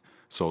Printing.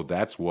 So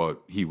that's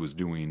what he was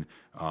doing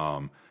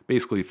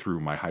basically through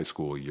my high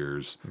school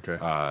years.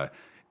 Okay.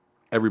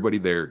 Everybody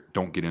there,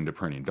 don't get into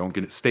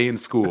printing. Stay in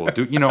school.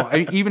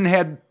 I even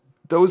had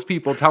those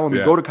people telling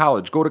me, go to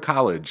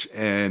college.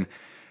 And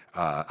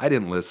I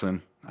didn't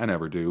listen. I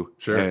never do.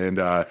 Sure. And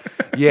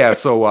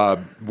so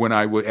when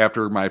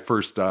after my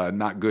first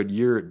not good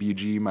year at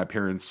BG, my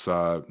parents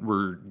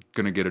were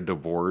going to get a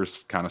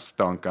divorce, kind of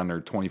stunk on their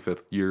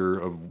 25th year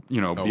of,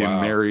 being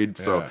married.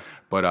 Yeah. So,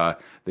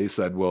 but they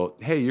said, well,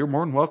 hey, you're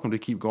more than welcome to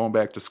keep going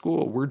back to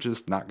school. We're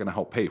just not going to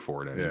help pay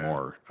for it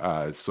anymore.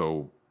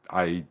 So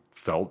I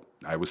felt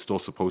I was still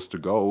supposed to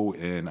go,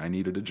 and I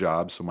needed a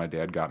job. So my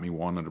dad got me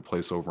one at a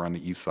place over on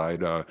the east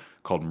side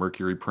called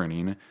Mercury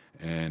Printing,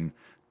 and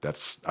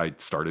I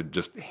started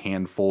just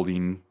hand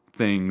folding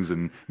things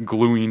and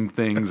gluing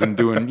things and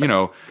doing,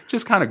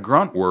 just kind of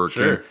grunt work.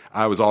 Sure. And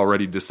I was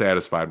already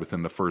dissatisfied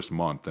within the first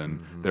month.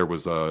 And there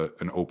was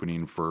an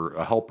opening for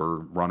a helper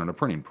running a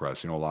printing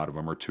press. A lot of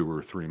them are 2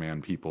 or 3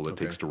 man people that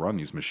takes to run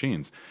these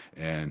machines.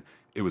 And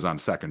it was on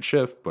second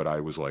shift, but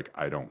I was like,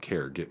 I don't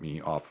care. Get me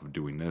off of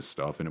doing this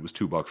stuff. And it was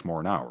 $2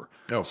 more an hour.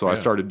 I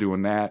started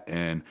doing that,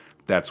 and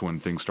that's when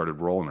things started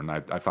rolling. And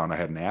I found I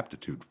had an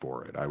aptitude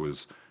for it. I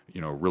was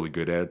really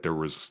good at it. There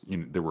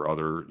were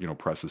other,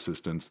 press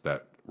assistants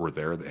that were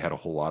there that had a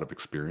whole lot of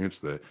experience.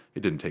 That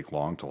it didn't take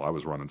long till I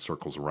was running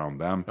circles around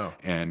them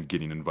and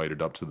getting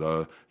invited up to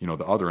the,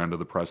 the other end of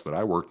the press that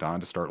I worked on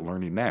to start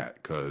learning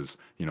that, because,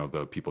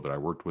 the people that I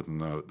worked with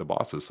and the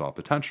bosses saw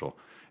potential.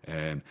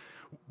 And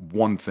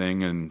one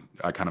thing, and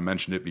I kind of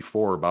mentioned it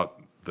before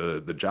about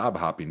the job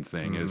hopping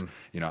thing, is,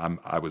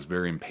 I was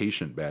very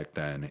impatient back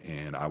then,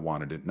 and I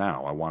wanted it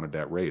now. I wanted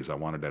that raise. I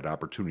wanted that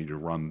opportunity to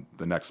run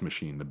the next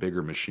machine, the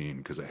bigger machine,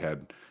 because it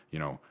had,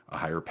 a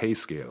higher pay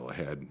scale. It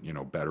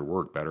had, better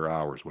work, better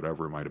hours,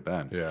 whatever it might have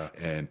been. Yeah.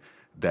 And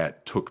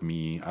that took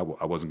me, I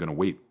wasn't going to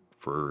wait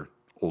for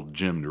old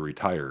Jim to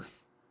retire.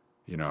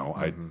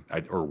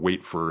 Or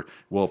wait for,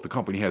 if the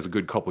company has a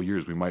good couple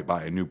years, we might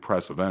buy a new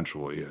press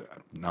eventually.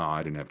 No,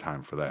 I didn't have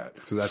time for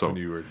that. So that's when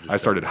you were I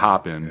started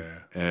hopping,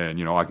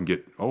 and, I can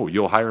get,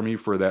 you'll hire me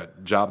for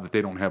that job that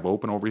they don't have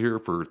open over here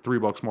for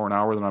 $3 more an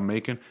hour than I'm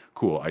making?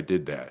 Cool, I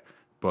did that.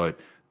 But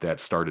that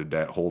started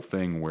that whole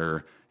thing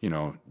where,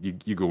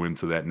 you go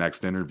into that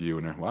next interview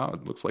and, wow,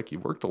 it looks like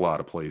you've worked a lot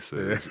of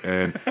places.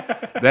 And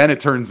then it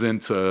turns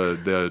into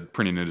the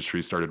printing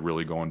industry started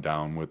really going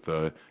down with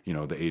the,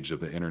 the age of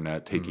the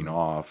internet taking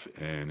off,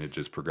 and it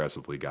just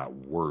progressively got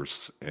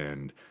worse.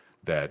 And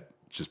that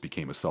just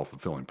became a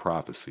self-fulfilling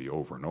prophecy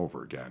over and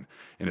over again.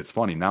 And it's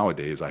funny,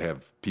 nowadays I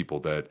have people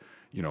that,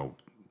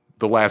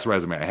 the last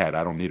resume I had,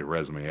 I don't need a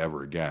resume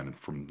ever again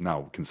from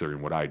now,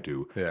 considering what I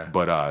do. Yeah.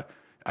 But,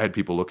 I had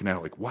people looking at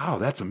it like, wow,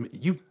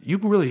 you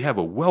really have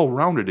a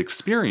well-rounded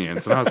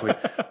experience. And I was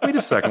like, wait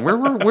a second, where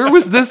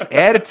was this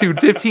attitude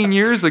 15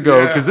 years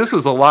ago? Because this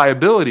was a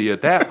liability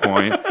at that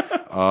point.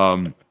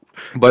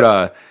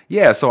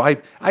 So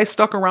I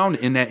stuck around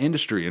in that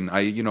industry, and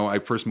I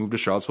first moved to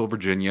Charlottesville,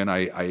 Virginia, and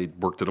I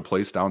worked at a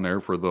place down there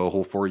for the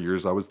whole 4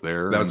 years I was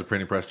there. That was a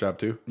printing press job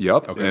too?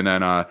 Yep. Okay. And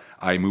then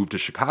I moved to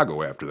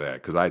Chicago after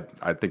that, because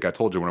I think I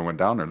told you when I went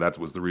down there, that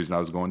was the reason I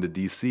was going to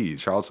D.C.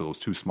 Charlottesville was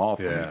too small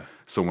for me.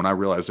 So when I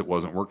realized it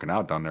wasn't working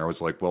out down there, I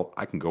was like, well,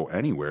 I can go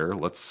anywhere.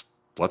 Let's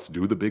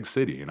do the big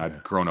city. And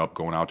I'd grown up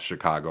going out to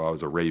Chicago. I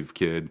was a rave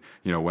kid,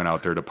 went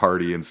out there to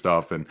party and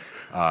stuff. And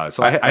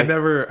so I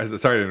never,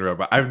 sorry to interrupt,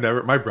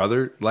 but my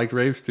brother liked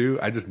raves too.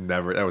 That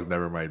was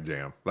never my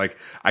jam. Like,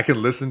 I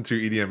can listen to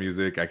EDM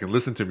music, I can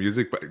listen to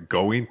music, but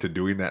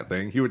doing that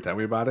thing, he would tell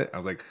me about it. I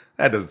was like,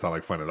 that doesn't sound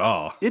like fun at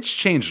all. It's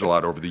changed a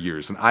lot over the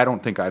years. And I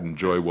don't think I'd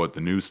enjoy what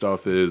the new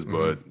stuff is,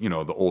 but,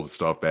 the old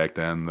stuff back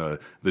then,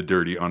 the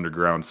dirty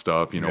underground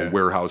stuff,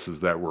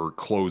 warehouses that were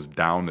closed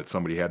down that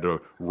somebody had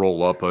to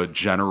roll up a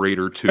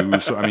generator to.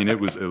 So I mean, it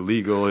was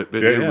illegal. It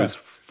was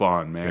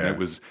fun, man.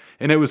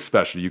 Yeah. It was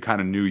special. You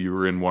kind of knew you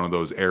were in one of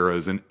those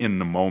eras and in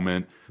the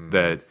moment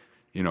that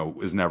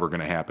is never going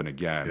to happen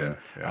again.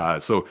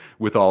 So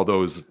with all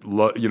those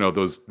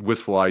those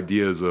wistful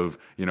ideas of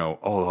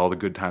all the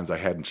good times I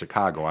had in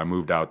Chicago, I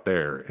moved out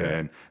there,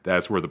 and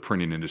that's where the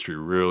printing industry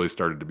really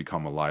started to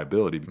become a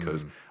liability,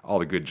 because all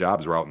the good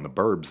jobs were out in the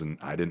burbs,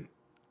 and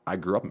I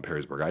grew up in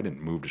Perrysburg. I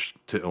didn't move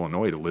to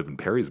Illinois to live in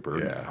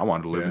Perrysburg. Yeah. I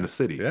wanted to live in the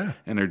city. Yeah.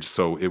 And it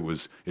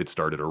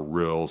started a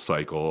real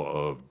cycle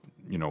of,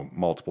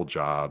 multiple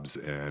jobs,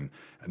 and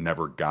I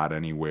never got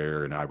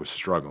anywhere, and I was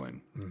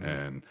struggling.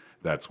 And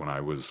that's when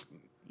I was,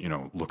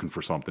 looking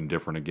for something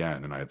different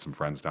again. And I had some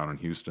friends down in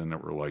Houston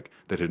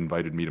that had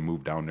invited me to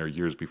move down there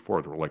years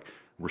before. They were like,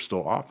 we're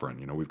still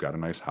offering, we've got a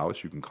nice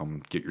house. You can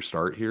come get your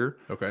start here.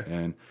 Okay.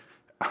 And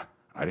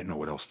I didn't know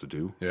what else to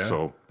do. Yeah.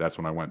 So that's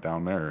when I went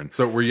down there. And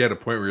So were you at a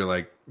point where you're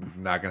like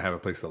not going to have a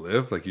place to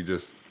live? Like you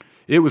just...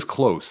 It was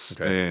close,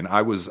 Okay. and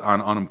I was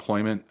on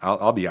unemployment.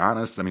 I'll be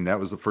honest. I mean, that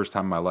was the first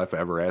time in my life I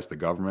ever asked the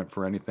government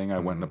for anything. I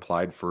went and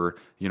applied for,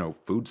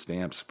 food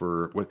stamps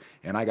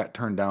and I got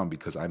turned down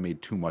because I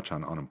made too much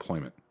on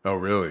unemployment. Oh,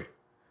 really?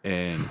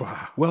 And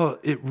well,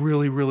 it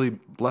really, really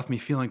left me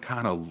feeling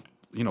kind of,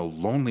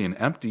 lonely and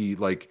empty.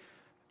 Like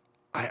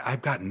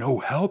I've got no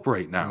help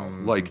right now.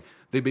 Like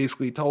they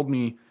basically told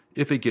me,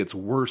 if it gets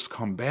worse,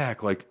 come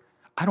back. Like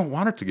I don't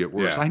want it to get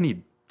worse. Yeah.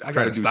 I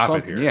got to do stop it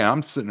something. here. Yeah,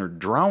 I'm sitting there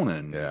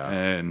drowning. Yeah.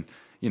 And,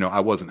 I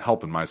wasn't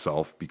helping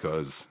myself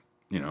because,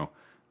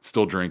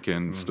 still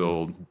drinking,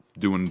 still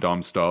doing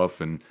dumb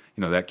stuff. And,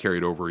 that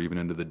carried over even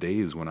into the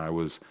days when I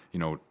was,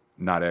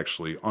 not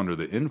actually under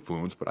the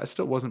influence, but I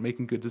still wasn't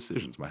making good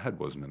decisions. My head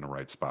wasn't in the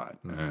right spot.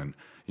 And,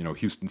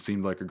 Houston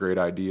seemed like a great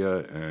idea.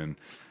 And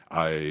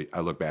I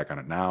look back on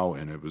it now,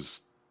 and it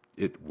was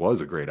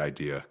a great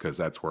idea because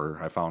that's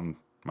where I found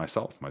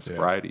myself, my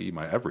sobriety,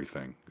 my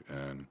everything.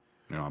 And,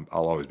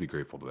 I'll always be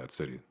grateful to that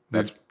city.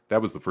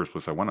 That was the first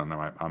place I went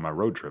on my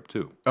road trip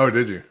too. Oh,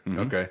 did you?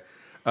 Okay.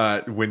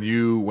 When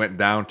you went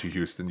down to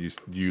Houston,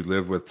 you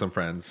lived with some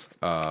friends.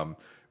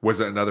 Was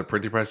it another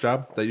printing press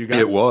job that you got?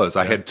 It was.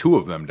 I had two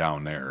of them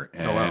down there,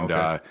 and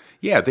wow,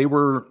 okay. they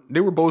were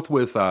both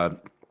with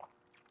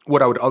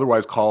what I would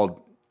otherwise call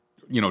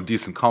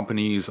decent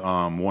companies.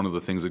 One of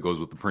the things that goes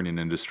with the printing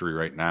industry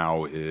right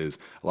now is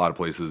a lot of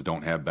places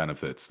don't have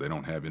benefits. They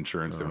don't have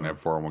insurance. They don't have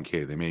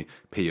 401k. They may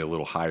pay you a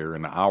little higher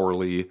in the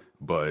hourly,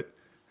 but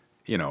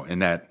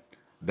and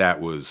that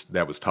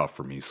was tough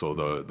for me.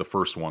 So the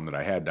first one that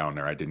I had down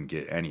there, I didn't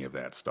get any of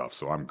that stuff.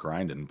 So I'm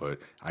grinding, but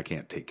I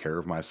can't take care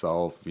of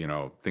myself,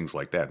 things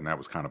like that. And that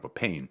was kind of a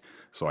pain.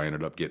 So I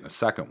ended up getting a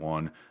second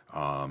one,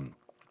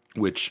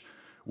 which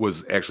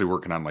was actually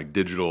working on like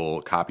digital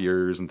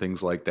copiers and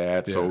things like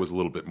that. So it was a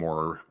little bit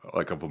more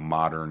like of a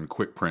modern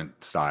quick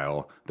print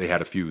style. They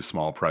had a few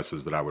small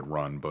presses that I would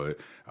run, but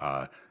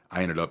I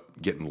ended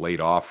up getting laid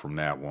off from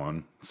that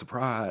one.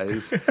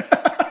 Surprise.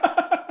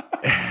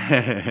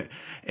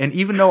 And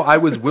even though I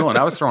was willing,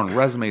 I was throwing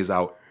resumes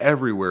out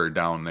everywhere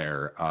down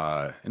there.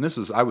 And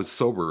I was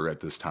sober at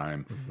this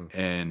time.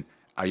 And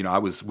I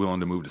was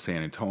willing to move to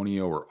San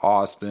Antonio or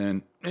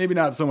Austin. Maybe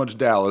not so much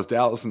Dallas.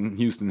 Dallas and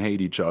Houston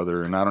hate each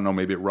other, and I don't know,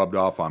 maybe it rubbed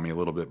off on me a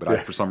little bit, but I,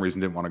 for some reason,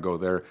 didn't want to go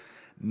there.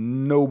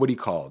 Nobody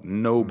called.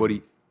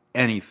 Nobody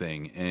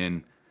anything.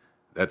 And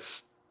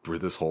that's where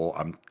this whole,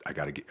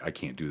 I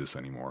can't do this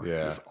anymore.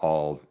 Yeah. It's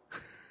all...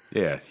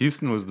 Yeah,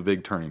 Houston was the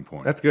big turning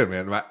point. That's good,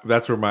 man.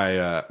 That's where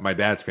my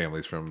dad's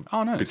family's from.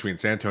 Oh, nice. Between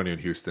San Antonio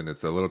and Houston,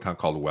 it's a little town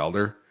called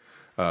Welder.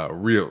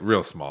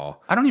 Real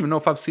small. I don't even know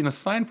if I've seen a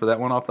sign for that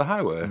one off the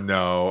highway.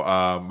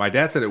 No, my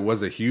dad said it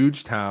was a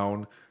huge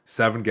town,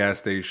 7 gas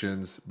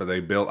stations, but they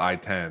built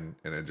I-10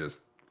 and it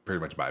just pretty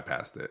much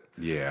bypassed it.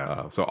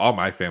 Yeah. So all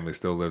my family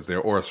still lives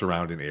there or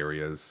surrounding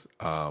areas.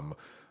 Do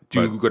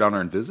you go down there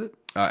and visit?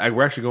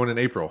 We're actually going in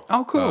April.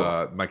 Oh,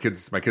 cool. My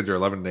kids are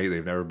 11 and 8.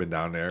 They've never been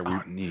down there.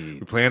 Neat.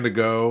 We planned to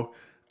go.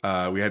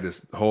 We had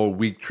this whole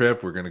week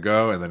trip. We're going to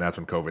go, and then that's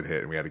when COVID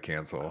hit, and we had to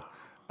cancel.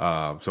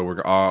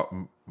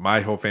 So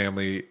my whole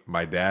family,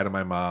 my dad and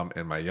my mom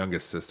and my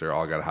youngest sister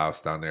all got a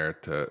house down there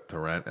to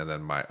rent, and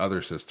then my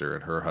other sister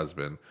and her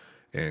husband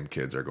and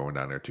kids are going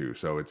down there too.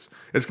 So it's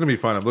going to be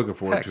fun. I'm looking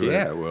forward to it.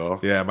 Yeah,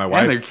 well. Yeah, my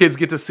wife. And their kids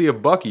get to see a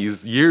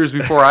Buc-ee's years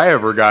before I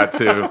ever got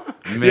to.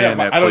 Man,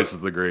 that place is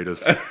the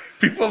greatest.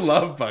 People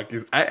love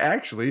Buc-ee's. I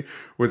actually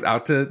was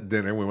out to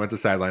dinner. We went to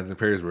Sidelines in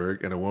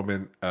Perrysburg, and a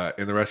woman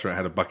in the restaurant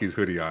had a Buc-ee's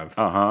hoodie on.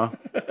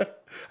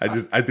 I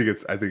think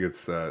it's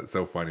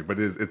so funny. But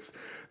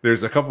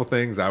there's a couple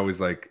things I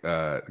always like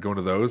going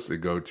to those. I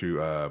go to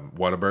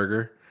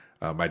Whataburger.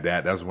 My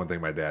dad, that was one thing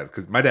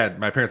because my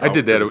parents. I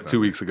did that 2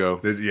 weeks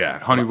ago. Yeah.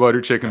 Honey butter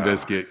chicken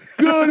biscuit.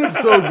 Good,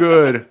 it's so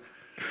good.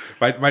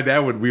 My dad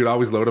we would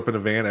always load up in a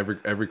van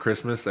every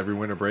Christmas, every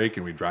winter break,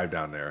 and we'd drive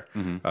down there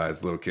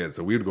as little kids.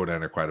 So we would go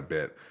down there quite a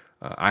bit.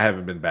 I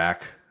haven't been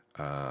back.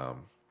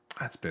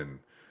 That's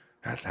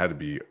had to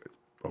be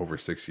over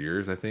 6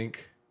 years, I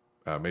think,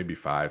 maybe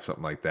 5,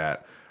 something like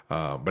that.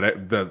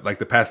 But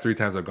the past 3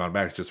 times I've gone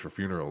back, it's just for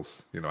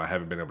funerals. I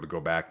haven't been able to go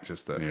back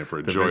just for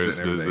a joyous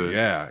visit.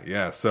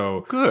 Yeah.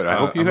 So good. I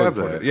hope you have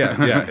that.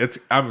 Yeah.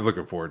 I'm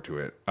looking forward to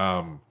it.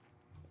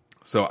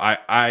 So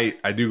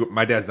I do.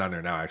 My dad's down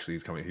there now. Actually,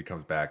 he's coming. He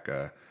comes back.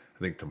 I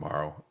think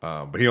tomorrow.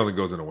 But he only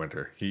goes in the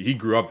winter. He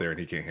grew up there and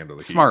he can't handle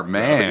the heat. Smart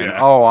man. So, yeah.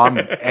 Oh, I'm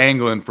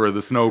angling for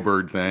the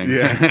snowbird thing.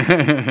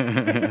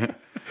 Yeah.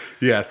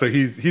 Yeah. So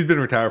he's been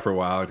retired for a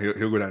while, and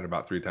he'll go down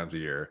about 3 times a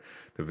year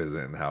to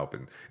visit and help.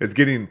 And it's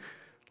getting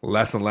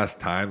less and less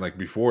time. Like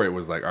before, it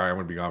was like, all right, I'm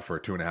going to be gone for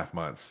 2.5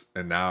 months,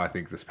 and now I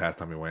think this past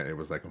time we went, it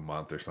was like a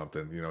month or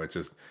something. You know, it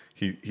just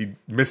he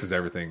misses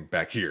everything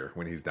back here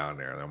when he's down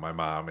there. You know, my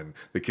mom and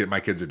my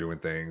kids are doing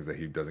things that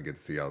he doesn't get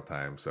to see all the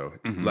time, so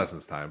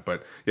lessons time.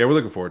 But yeah, we're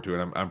looking forward to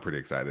it. I'm pretty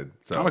excited.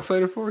 So I'm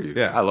excited for you.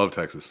 Yeah, I love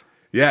Texas.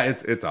 Yeah,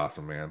 it's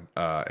awesome, man.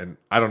 And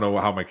I don't know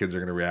how my kids are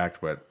going to react,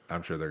 but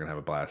I'm sure they're going to have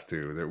a blast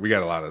too. We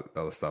got a lot of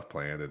other stuff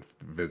planned and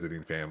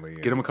visiting family.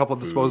 Get them a couple of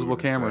disposable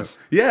cameras.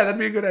 Yeah, that'd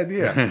be a good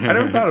idea. I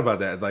never thought about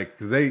that. Like,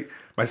 cause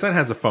my son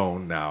has a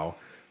phone now.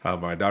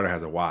 My daughter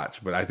has a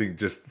watch, but I think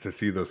just to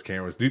see those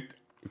cameras,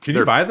 can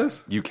you buy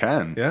this? You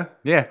can. Yeah.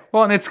 Yeah.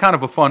 Well, and it's kind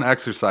of a fun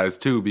exercise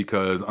too,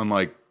 because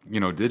unlike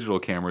digital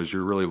cameras,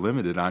 you're really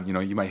limited on,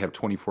 you might have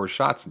 24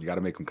 shots and you got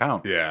to make them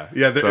count. Yeah.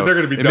 They're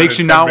going to be done. It makes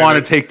you in not 10 want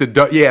minutes. to take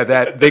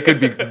that they could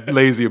be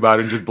lazy about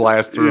it and just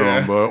blast through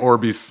them, or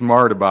be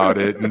smart about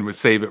it and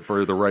save it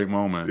for the right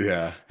moment.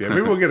 Yeah.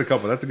 Maybe we'll get a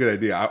couple. That's a good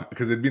idea,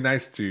 because it'd be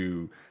nice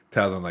to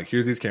tell them, like,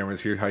 here's these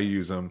cameras, here's how you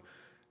use them.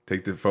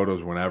 Take the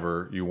photos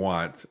whenever you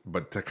want,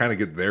 but to kind of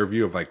get their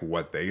view of like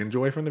what they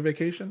enjoy from the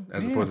vacation,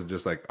 as opposed to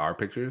just like our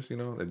pictures.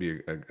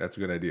 That's a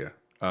good idea.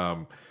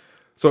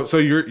 So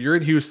you're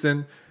in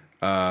Houston.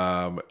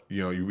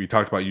 We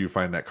talked about you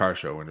finding that car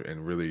show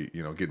and really,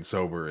 getting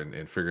sober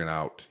and figuring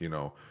out,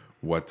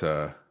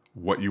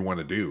 what you want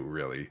to do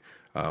really.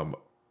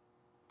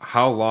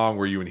 How long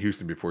were you in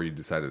Houston before you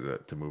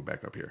decided to move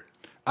back up here?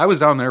 I was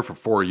down there for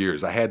 4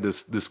 years. I had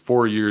this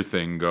 4-year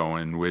thing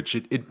going, which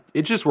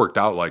it just worked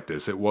out like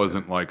this. It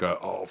wasn't like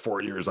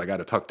 4 years, I got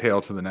to tuck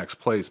tail to the next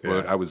place.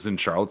 But I was in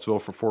Charlottesville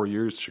for 4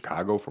 years,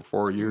 Chicago for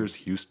 4 years,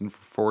 Houston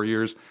for 4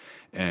 years.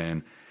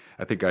 And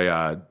I think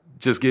I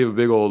just gave a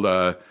big old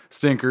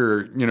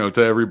stinker,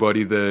 to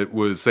everybody that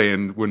was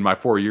saying when my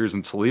 4 years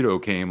in Toledo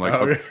came, like,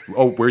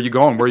 where are you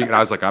going? And I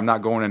was like, I'm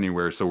not going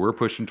anywhere. So we're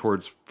pushing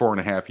towards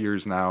 4.5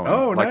 years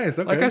now. And nice.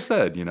 Okay. Like I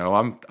said,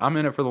 I'm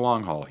in it for the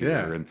long haul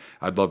here, and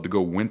I'd love to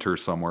go winter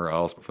somewhere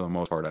else. But for the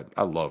most part,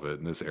 I love it,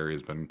 and this area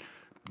has been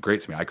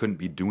great to me. I couldn't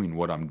be doing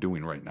what I'm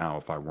doing right now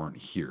if I weren't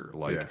here.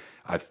 Like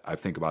I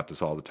think about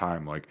this all the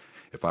time. Like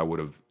if I would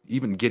have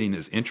even getting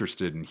as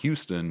interested in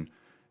Houston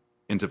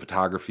into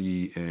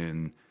photography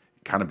and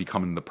kind of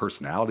becoming the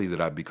personality that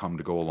I've become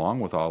to go along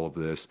with all of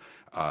this,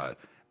 I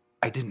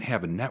didn't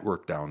have a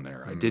network down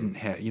there. I didn't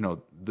have,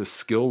 the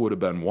skill would have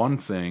been one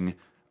thing,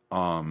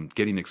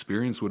 getting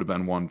experience would have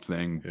been one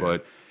thing,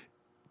 but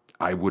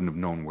I wouldn't have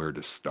known where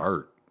to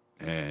start.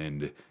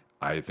 And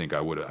I think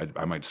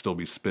I might still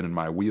be spinning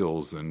my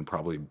wheels and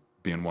probably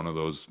being one of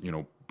those,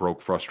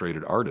 broke,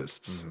 frustrated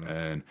artists.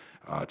 And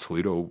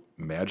Toledo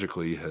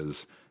magically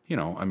has,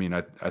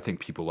 I think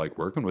people like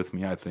working with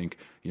me. I think,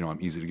 I'm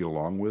easy to get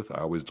along with. I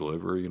always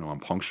deliver, I'm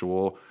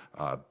punctual,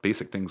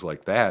 basic things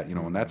like that,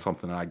 and that's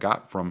something that I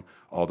got from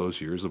all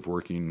those years of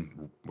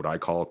working what I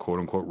call quote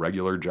unquote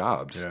regular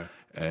jobs. Yeah.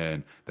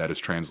 And that has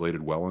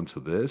translated well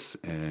into this.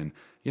 And,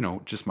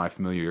 just my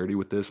familiarity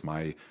with this,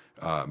 my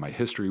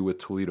history with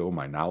Toledo,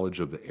 my knowledge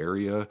of the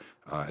area,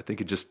 I think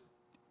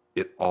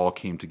it all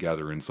came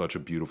together in such a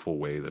beautiful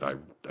way that I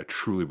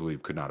truly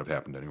believe could not have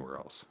happened anywhere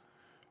else.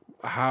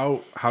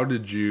 How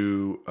did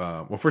you?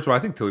 Well, first of all, I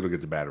think Toledo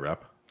gets a bad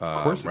rep.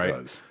 Of course, right? It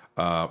does.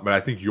 But I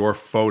think your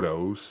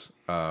photos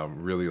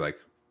really like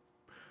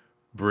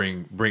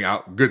bring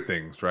out good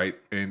things, right?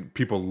 And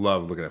people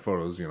love looking at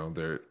photos.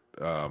 They're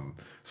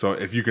so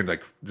if you can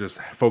like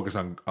just focus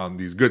on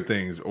these good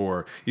things,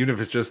 or even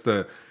if it's just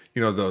the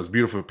those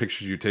beautiful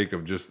pictures you take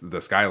of just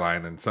the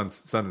skyline and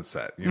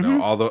sunset,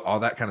 all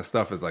that kind of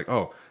stuff is like,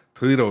 oh,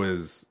 Toledo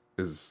is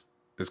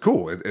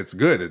cool. It's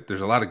good.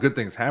 There's a lot of good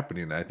things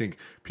happening. I think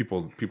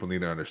people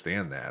need to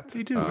understand that.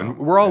 They do. And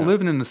we're all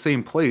living in the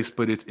same place,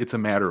 but it's a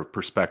matter of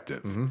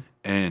perspective.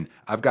 And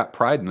I've got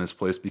pride in this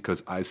place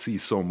because I see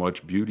so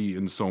much beauty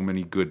and so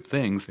many good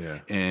things. Yeah.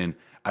 And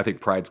I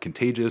think pride's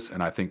contagious,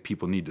 and I think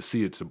people need to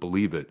see it to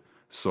believe it.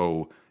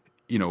 So,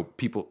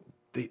 people,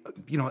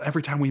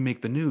 every time we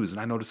make the news, and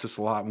I noticed this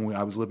a lot when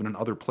I was living in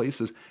other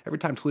places, every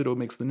time Toledo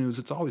makes the news,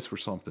 it's always for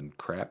something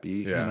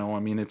crappy. Yeah.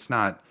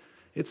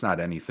 It's not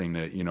anything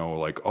that,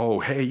 like,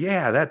 oh, hey,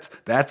 yeah,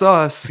 that's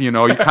us. You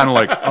kind of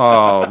like,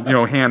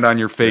 hand on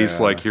your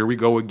face, like, here we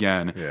go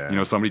again.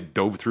 Yeah. Somebody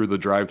dove through the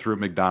drive-thru at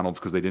McDonald's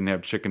because they didn't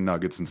have chicken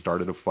nuggets and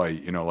started a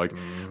fight.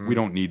 We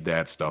don't need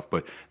that stuff.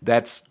 But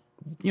that's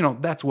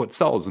what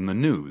sells in the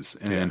news.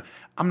 And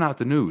I'm not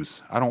the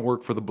news. I don't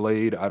work for the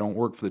Blade. I don't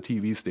work for the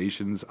TV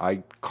stations.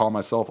 I call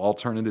myself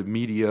alternative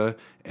media,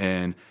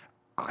 and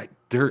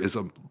there is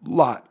a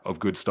lot of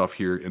good stuff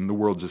here, and the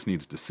world just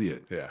needs to see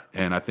it. Yeah.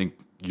 And I think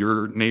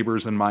your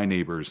neighbors and my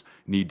neighbors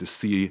need to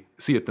see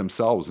it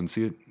themselves and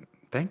see it,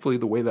 thankfully,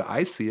 the way that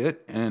I see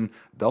it, and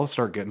they'll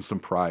start getting some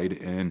pride.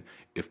 And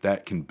if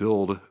that can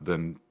build,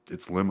 then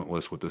it's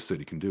limitless what the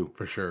city can do.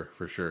 For sure.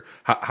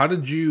 How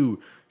did you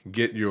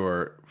get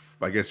your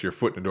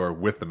foot in the door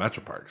with the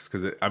Metro Parks?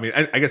 Because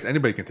I guess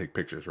anybody can take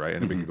pictures, right?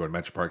 Anybody can go to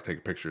Metro Park,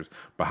 take pictures.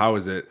 But how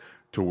is it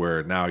to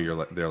where now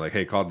they're like,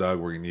 hey, call Doug,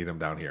 we're gonna need him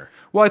down here?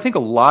 Well, I think a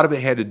lot of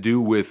it had to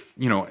do with,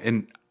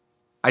 and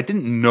I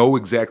didn't know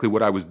exactly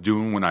what I was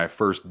doing when I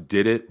first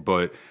did it,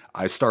 but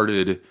I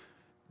started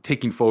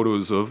taking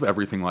photos of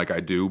everything like I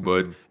do,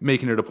 but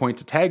making it a point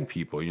to tag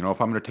people. You know, if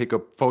I'm going to take a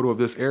photo of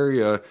this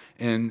area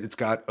and it's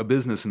got a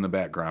business in the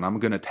background, I'm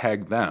going to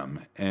tag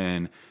them.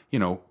 And, you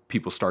know,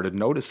 people started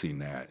noticing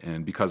that.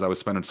 And because I was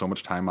spending so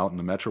much time out in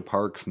the metro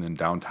parks and in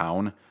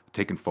downtown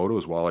taking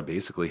photos while I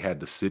basically had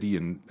the city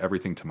and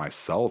everything to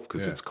myself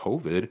because it's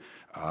COVID,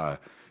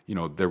 you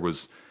know, there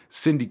was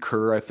Cindy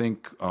Kerr, I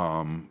think,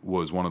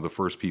 was one of the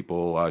first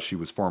people. She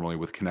was formerly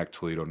with Connect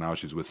Toledo. Now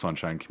she's with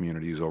Sunshine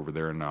Communities over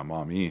there in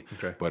Maumee.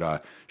 Okay.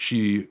 But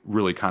she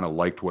really kind of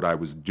liked what I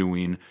was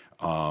doing.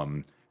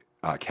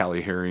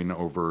 Callie Herring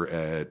over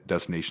at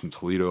Destination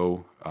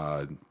Toledo,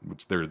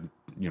 which they're,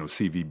 you know,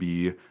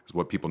 CVB is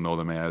what people know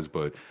them as.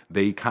 But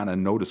they kind of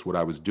noticed what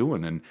I was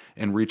doing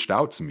and reached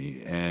out to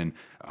me. And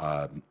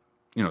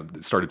you know,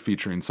 started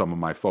featuring some of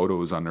my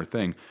photos on their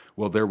thing.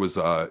 Well, there was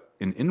an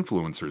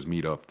influencers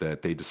meetup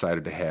that they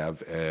decided to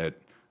have at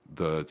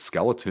the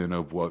skeleton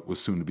of what was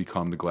soon to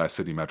become the Glass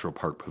City Metro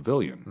Park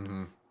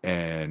Pavilion.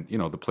 And, you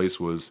know, the place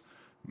was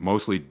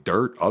mostly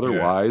dirt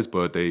otherwise,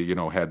 but they, you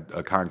know, had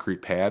a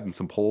concrete pad and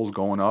some poles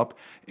going up.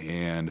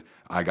 And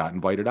I got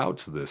invited out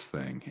to this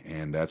thing.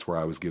 And that's where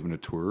I was given a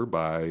tour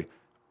by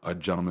a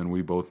gentleman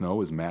we both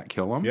know is Matt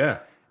Killam. Yeah.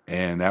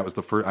 And that was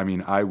the first, I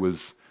mean,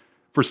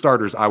 for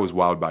starters, I was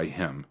wowed by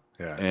him.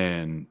 Yeah.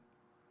 And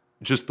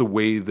just the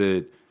way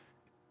that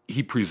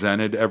he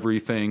presented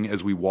everything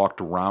as we walked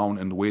around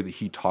and the way that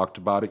he talked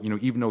about it. You know,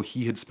 even though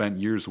he had spent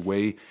years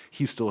away,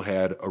 he still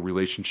had a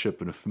relationship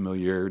and a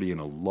familiarity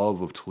and a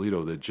love of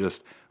Toledo that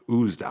just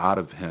oozed out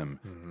of him.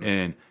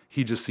 And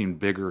he just seemed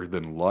bigger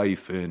than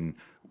life. And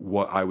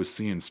what I was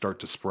seeing start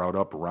to sprout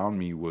up around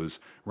me was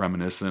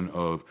reminiscent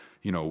of,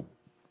 you know,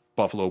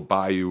 Buffalo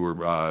Bayou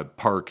or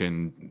Park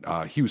in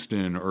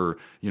Houston, or,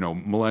 you know,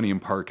 Millennium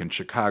Park in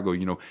Chicago,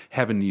 you know,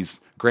 having these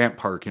Grant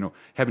Park, you know,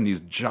 having these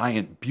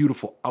giant,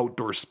 beautiful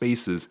outdoor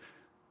spaces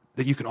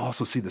that you can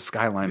also see the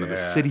skyline of the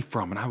city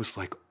from. And I was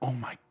like, oh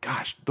my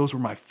gosh, those were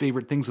my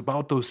favorite things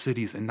about those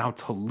cities. And now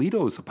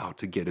Toledo is about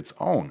to get its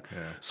own.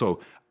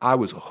 So I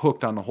was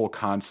hooked on the whole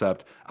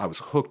concept. I was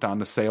hooked on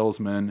the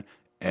salesman.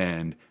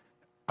 And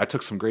I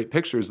took some great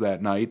pictures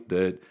that night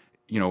that,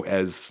 you know,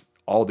 as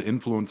all the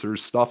influencers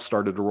stuff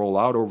started to roll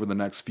out over the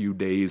next few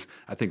days,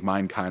 I think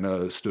mine kind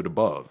of stood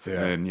above.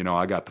 And, you know,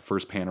 I got the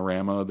first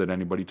panorama that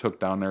anybody took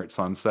down there at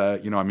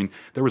sunset. You know, I mean,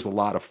 there was a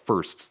lot of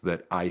firsts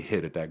that I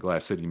hit at that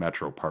Glass City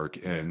Metro Park,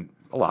 and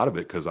a lot of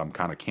it because I'm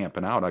kind of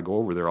camping out. I go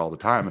over there all the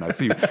time and I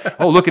see,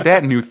 oh, look at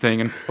that new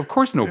thing. And of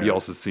course nobody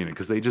else has seen it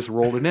because they just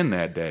rolled it in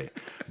that day.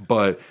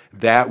 But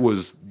that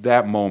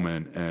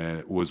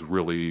moment was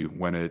really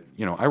when it,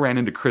 you know, I ran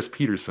into Chris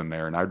Peterson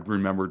there, and I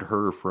remembered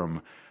her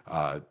from,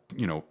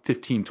 you know,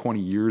 15, 20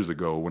 years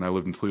ago when I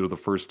lived in Toledo the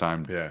first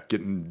time,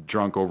 getting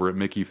drunk over at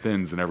Mickey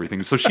Finn's and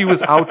everything. So she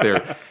was out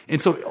there.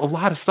 And so a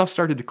lot of stuff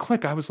started to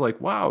click. I was like,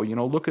 wow, you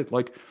know, look at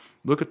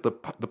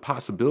the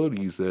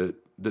possibilities that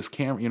this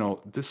camera, you know,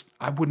 this,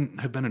 I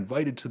wouldn't have been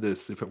invited to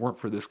this if it weren't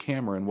for this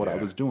camera and what I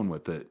was doing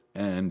with it.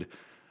 And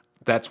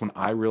that's when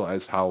I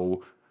realized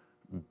how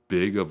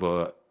big of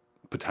a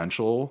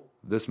potential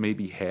this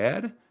maybe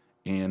had.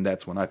 And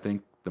that's when I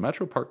think the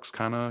Metro Parks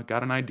kind of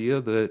got an idea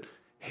that,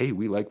 hey,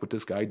 we like what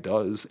this guy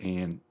does,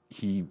 and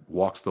he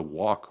walks the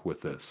walk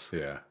with this.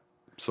 Yeah.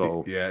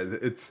 So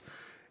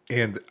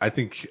and I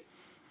think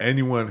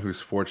anyone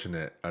who's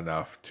fortunate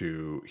enough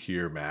to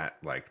hear Matt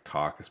like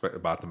talk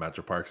about the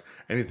Metro Parks,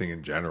 anything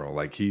in general,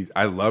 like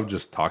I love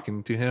just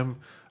talking to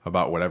him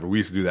about whatever. We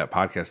used to do that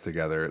podcast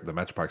together, the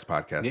Metro Parks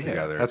podcast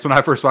together. That's when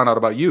I first found out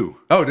about you.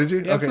 Oh, did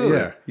you? Absolutely.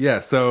 Okay, yeah.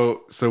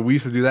 So we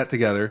used to do that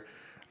together,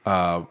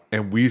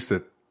 and we used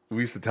to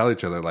tell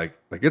each other like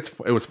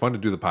it was fun to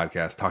do the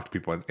podcast, talk to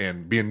people,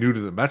 and being new to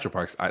the Metro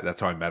Parks,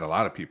 that's how I met a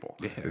lot of people.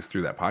 Is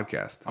through that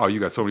podcast. Oh, you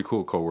got so many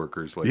cool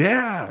coworkers. Like,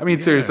 I mean,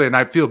 seriously, and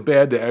I feel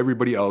bad to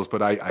everybody else,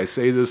 but I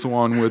say this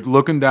one with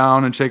looking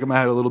down and shaking my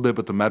head a little bit,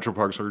 but the Metro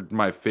Parks are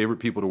my favorite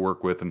people to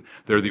work with, and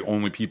they're the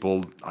only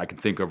people I can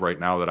think of right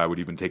now that I would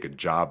even take a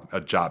job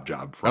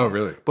from. Oh,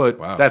 really? But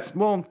wow.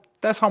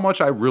 That's how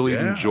much I really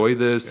enjoy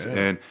this,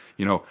 and,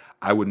 you know,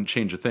 I wouldn't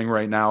change a thing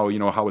right now. You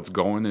know how it's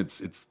going.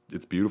 It's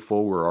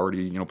beautiful. We're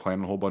already, you know,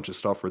 planning a whole bunch of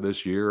stuff for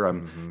this year.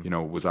 I'm, you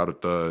know, was out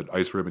at the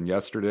Ice Ribbon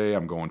yesterday.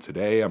 I'm going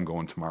today. I'm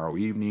going tomorrow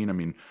evening. I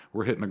mean,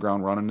 we're hitting the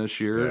ground running this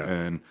year,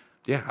 and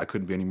I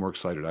couldn't be any more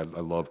excited. I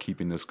love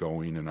keeping this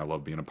going, and I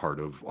love being a part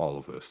of all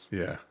of this.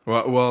 Yeah.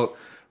 Well,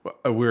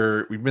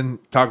 we've been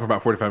talking for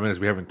about 45 minutes.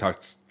 We haven't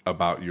talked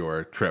about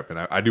your trip, and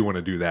I do want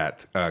to do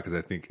that because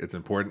I think it's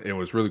important. It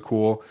was really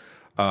cool.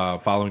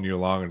 Following you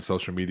along on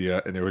social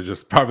media, and it was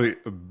just probably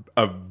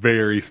a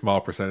very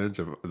small percentage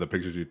of the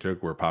pictures you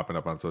took were popping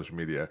up on social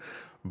media.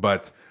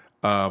 But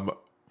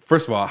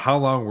first of all, how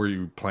long were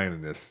you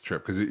planning this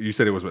trip? Because you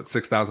said it was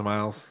 6,000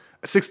 miles.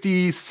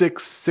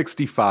 66,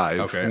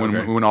 65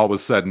 when all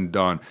was said and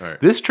done.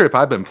 Right. This trip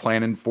I've been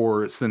planning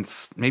for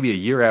since maybe a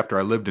year after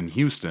I lived in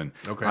Houston.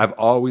 Okay. I've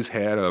always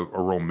had a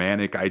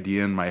romantic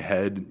idea in my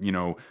head,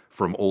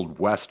 from old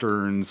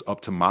Westerns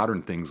up to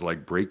modern things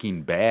like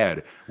Breaking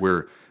Bad,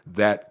 where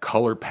that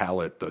color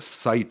palette, the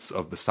sights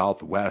of the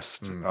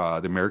Southwest,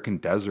 the American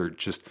desert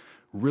just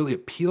really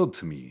appealed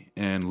to me.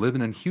 And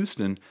living in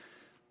Houston,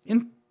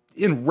 in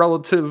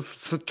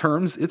relative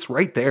terms, it's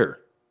right there.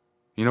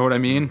 You know what I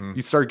mean? Mm-hmm.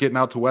 You start getting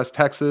out to West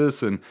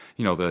Texas and,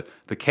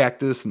 the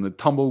cactus and the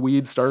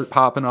tumbleweeds start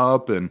popping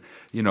up and,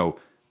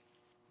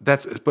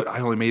 but I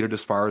only made it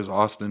as far as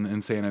Austin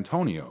and San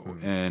Antonio.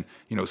 Mm-hmm.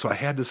 And, so I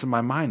had this in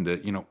my mind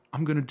that,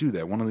 I'm going to do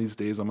that. One of these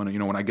days I'm going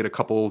to, when I get a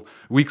couple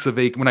weeks of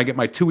when I get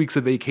my 2 weeks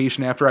of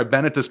vacation after I've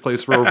been at this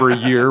place for over a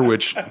year,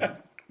 which,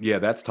 yeah,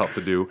 that's tough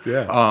to do.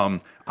 Yeah.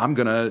 I'm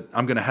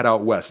gonna head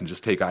out west and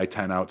just take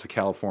I-10 out to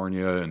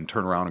California and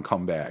turn around and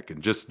come back,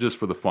 and just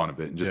for the fun of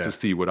it, and just to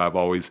see what I've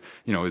always,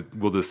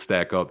 will this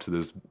stack up to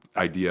this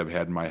idea I've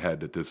had in my head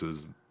that this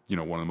is,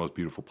 one of the most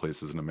beautiful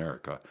places in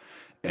America.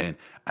 And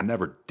I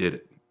never did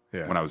it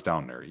when I was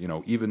down there.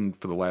 Even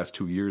for the last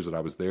 2 years that I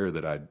was there,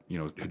 that I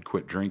had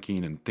quit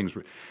drinking and things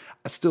were,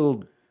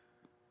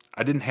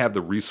 I didn't have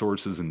the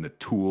resources and the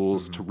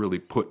tools to really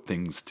put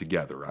things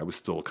together. I was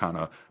still kind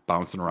of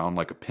bouncing around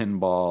like a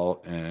pinball,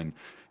 and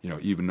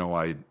even though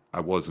I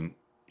wasn't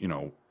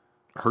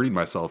hurting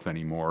myself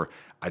anymore,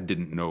 I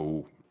didn't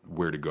know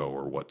where to go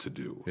or what to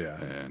do.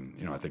 Yeah.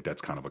 And I think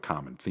that's kind of a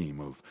common theme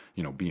of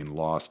being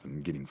lost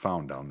and getting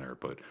found down there.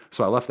 But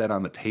so I left that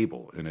on the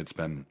table, and it's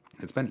been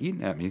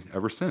eating at me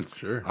ever since.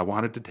 Sure. I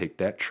wanted to take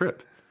that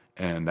trip,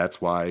 and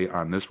that's why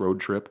on this road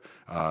trip,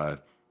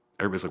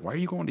 everybody's like, "Why are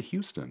you going to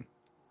Houston?"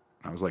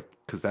 I was like,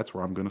 because that's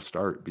where I'm going to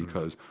start,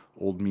 because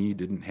old me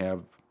didn't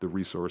have the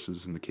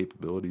resources and the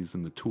capabilities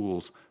and the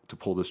tools to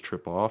pull this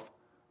trip off.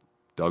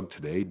 Doug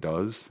today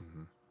does.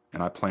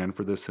 And I planned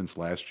for this since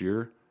last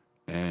year,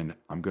 and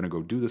I'm going to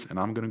go do this, and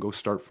I'm going to go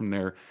start from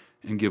there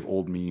and give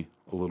old me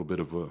a little bit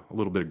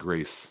of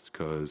grace,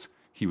 because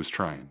he was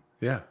trying.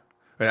 Yeah.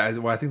 I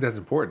think that's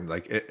important.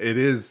 Like it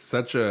is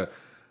such a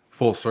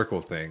full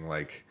circle thing.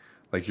 Like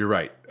you're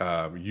right.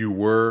 You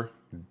were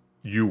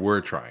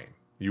trying.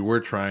 You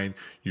were trying.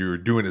 You were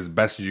doing as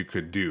best as you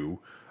could do.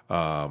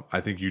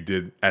 I think you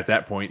did at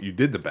that point. You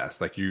did the best.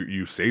 Like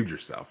you saved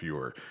yourself.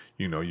 You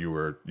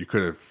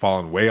could have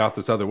fallen way off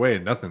this other way,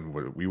 and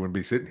we wouldn't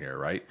be sitting here,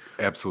 right?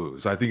 Absolutely.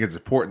 So I think it's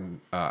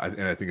important,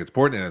 and I think it's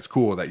important, and it's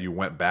cool that you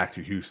went back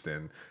to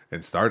Houston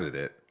and started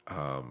it.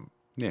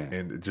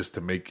 And just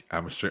to make,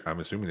 I'm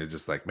assuming it's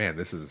just like, man,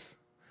 this is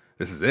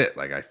it.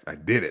 Like I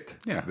did it.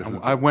 Yeah.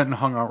 I went and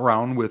hung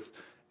around with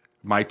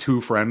my 2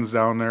 friends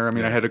down there. I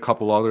mean, I had a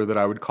couple other that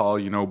I would call,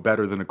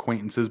 better than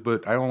acquaintances,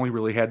 but I only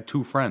really had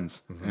 2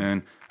 friends.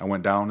 And I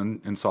went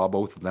down and saw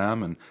both of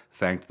them and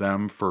thanked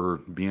them for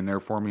being there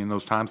for me in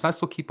those times. And I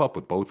still keep up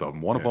with both of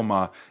them. One of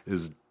them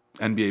is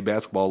NBA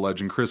basketball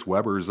legend Chris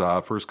Webber's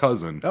first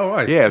cousin. Oh,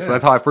 right. Yeah, so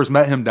that's how I first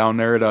met him down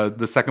there at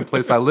the second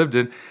place I lived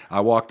in. I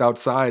walked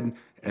outside,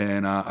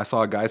 and I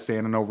saw a guy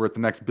standing over at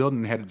the next building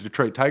and had a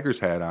Detroit Tigers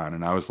hat on.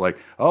 And I was like,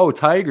 "Oh,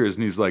 Tigers."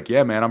 And he's like,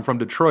 "Yeah, man, I'm from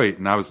Detroit."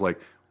 And I was like,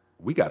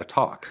 we got to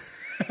talk.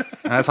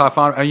 And that's how I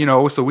found,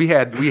 so we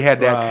had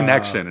that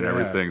connection and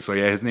everything. So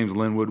yeah, his name's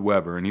Linwood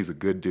Weber, and he's a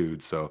good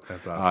dude. So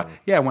that's awesome.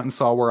 I went and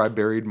saw where I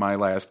buried my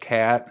last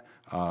cat.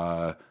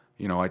 I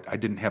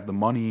didn't have the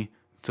money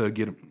to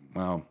get him.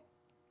 Well,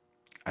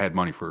 I had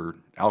money for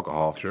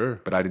alcohol, sure,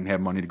 but I didn't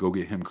have money to go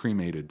get him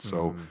cremated.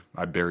 So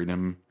I buried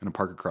him in a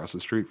park across the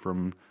street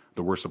from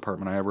the worst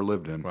apartment I ever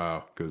lived in.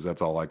 Wow. Because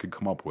that's all I could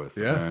come up with.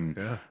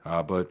 Yeah.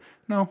 But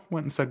no,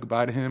 went and said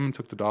goodbye to him and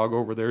took the dog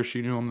over there.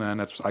 She knew him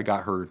then. I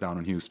got her down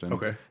in Houston.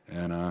 Okay.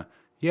 And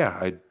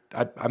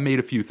I made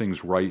a few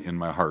things right in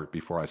my heart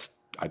before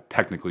I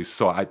technically,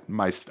 so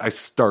I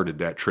started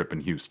that trip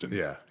in Houston.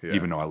 Yeah.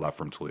 Even though I left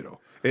from Toledo.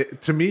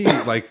 To me,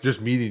 like just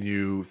meeting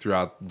you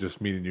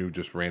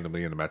just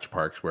randomly in the Metro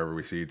Parks, wherever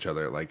we see each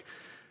other, like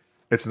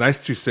it's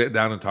nice to sit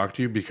down and talk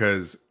to you,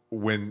 because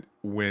when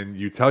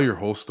you tell your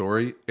whole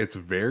story, it's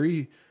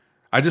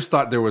I just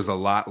thought there was a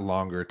lot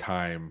longer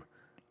time,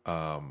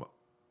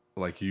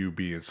 like you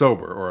being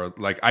sober, or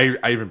like I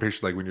even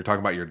pictured like when you're talking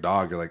about your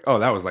dog, you're like, oh,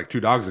 that was like 2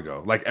 dogs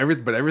ago. Like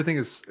but everything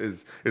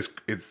is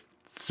it's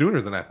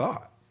sooner than I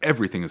thought.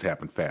 Everything has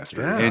happened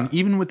faster. Yeah. And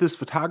even with this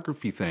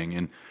photography thing,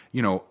 and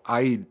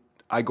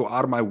I go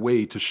out of my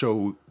way to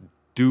show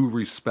due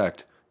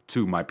respect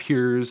to my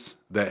peers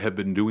that have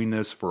been doing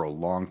this for a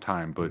long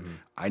time, but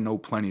I know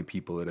plenty of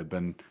people that have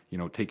been,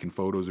 taking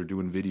photos or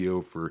doing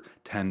video for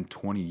 10,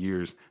 20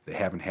 years that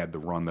haven't had the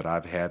run that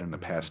I've had in the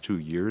past 2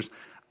 years.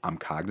 I'm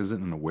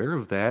cognizant and aware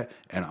of that,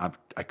 and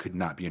I could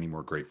not be any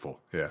more grateful.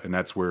 Yeah. And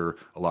that's where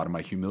a lot of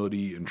my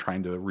humility and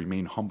trying to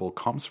remain humble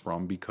comes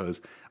from, because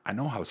I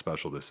know how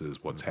special this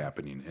is, what's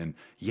happening. And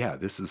yeah,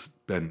 this has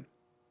been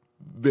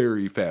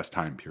very fast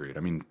time period.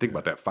 I mean, think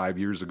about that. 5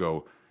 years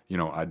ago,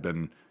 I'd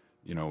been,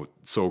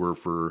 sober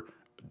for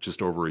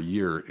just over a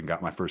year and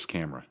got my first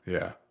camera.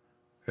 Yeah.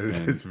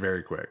 It's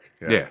very quick.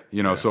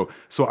 Yeah, so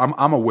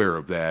I'm aware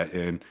of that,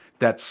 and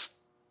that's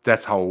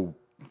how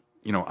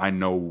I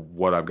know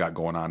what I've got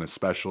going on is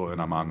special,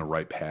 and I'm on the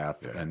right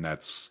path, and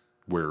that's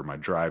where my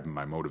drive and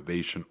my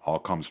motivation all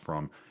comes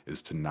from,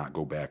 is to not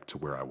go back to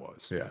where I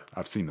was. Yeah,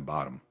 I've seen the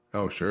bottom.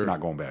 Oh, sure, not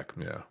going back.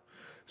 Yeah.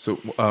 So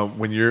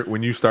when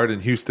you started in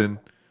Houston,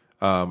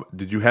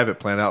 did you have it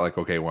planned out? Like,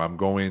 okay, well, I'm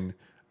going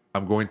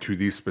to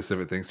these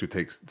specific things to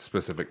take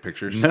specific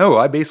pictures? No,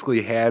 I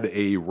basically had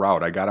a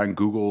route. I got on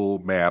Google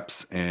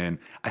Maps, and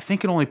I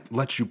think it only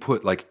lets you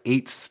put like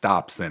 8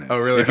 stops in it. Oh,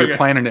 really? If you're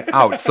planning it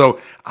out.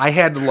 So I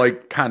had to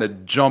like kind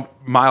of jump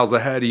miles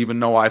ahead, even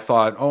though I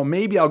thought, oh,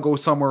 maybe I'll go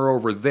somewhere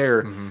over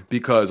there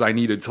because I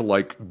needed to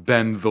like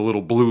bend the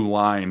little blue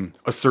line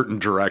a certain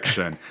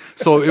direction.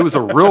 So it was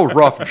a real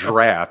rough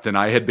draft, and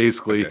I had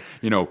basically,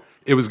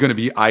 it was going to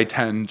be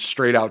I-10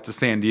 straight out to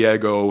San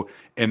Diego,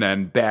 and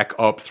then back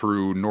up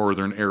through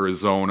northern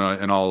Arizona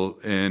and all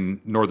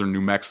in northern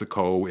New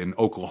Mexico and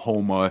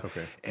Oklahoma.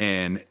 Okay.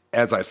 And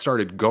as I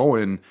started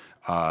going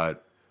and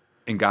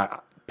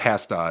got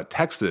past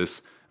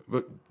Texas,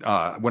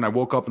 when I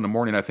woke up in the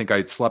morning, I think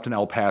I slept in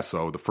El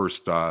Paso the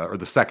first or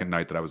the second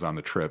night that I was on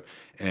the trip,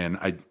 and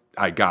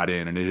I got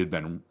in, and it had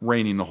been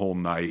raining the whole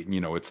night.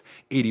 And, it's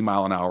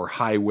 80-mile-an-hour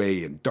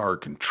highway and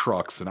dark and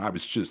trucks, and I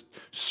was just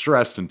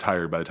stressed and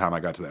tired by the time I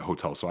got to that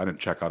hotel, so I didn't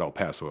check out El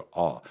Paso at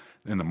all.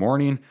 In the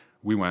morning,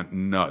 we went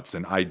nuts,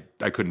 and I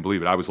couldn't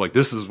believe it. I was like,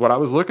 this is what I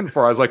was looking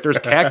for. I was like, there's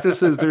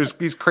cactuses, there's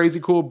these crazy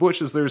cool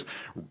bushes, there's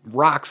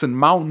rocks and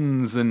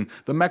mountains and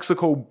the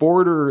Mexico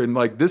border, and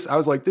like this. I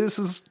was like, this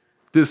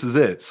is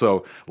it.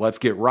 So let's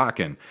get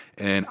rocking.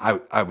 And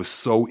I was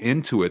so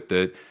into it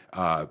that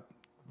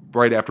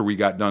right after we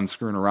got done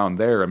screwing around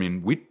there, I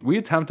mean, we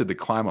attempted to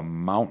climb a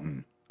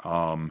mountain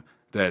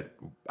that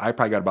I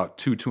probably got about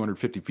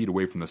 250 feet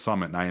away from the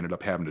summit, and I ended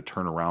up having to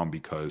turn around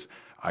because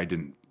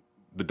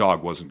the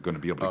dog wasn't going to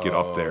be able to get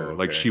up there. Okay.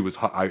 Like, she was,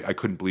 I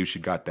couldn't believe she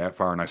got that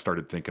far, and I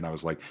started thinking, I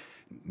was like,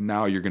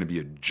 now you're going to be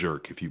a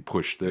jerk if you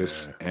push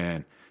this. Yeah.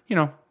 And,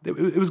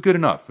 it was good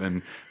enough.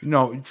 And,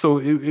 so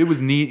it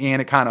was neat,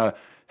 and it kind of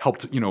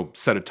helped,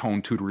 set a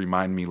tone too, to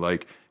remind me,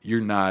 like,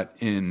 you're not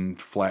in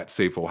flat,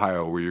 safe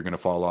Ohio where you're going to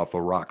fall off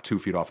a rock 2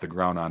 feet off the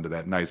ground onto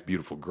that nice,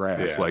 beautiful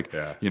grass.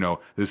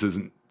 This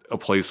isn't a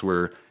place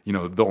where,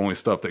 the only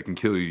stuff that can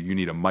kill you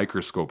need a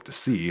microscope to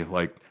see.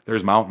 Like,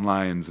 there's mountain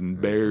lions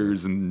and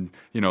bears and,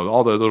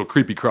 all the little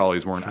creepy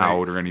crawlies weren't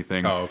out or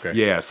anything. Oh, okay.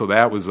 Yeah, so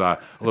that was a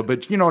little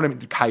bit, what I mean?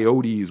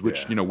 Coyotes,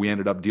 which, we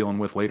ended up dealing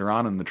with later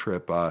on in the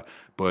trip.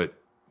 But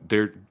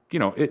they're,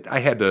 I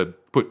had to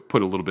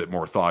put a little bit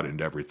more thought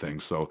into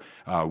everything. So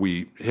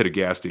we hit a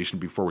gas station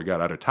before we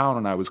got out of town,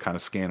 and I was kind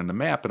of scanning the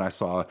map, and I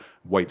saw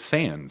white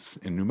sands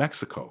in New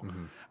Mexico.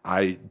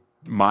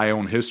 My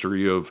own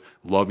history of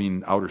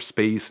loving outer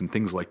space and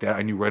things like that,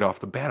 I knew right off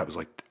the bat. I was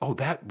like, oh,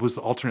 that was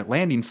the alternate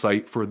landing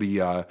site for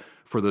the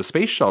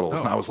space shuttles.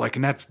 And I was like,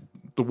 and that's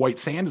the white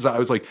sands. I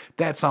was like,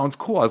 that sounds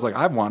cool. I was like,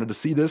 I've wanted to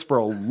see this for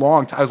a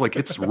long time. I was like,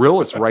 it's real.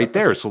 It's right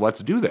there. So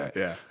let's do that.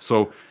 Yeah.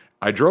 So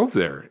I drove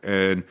there,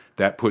 and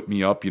that put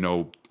me up,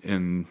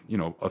 in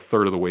a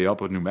third of the way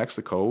up of New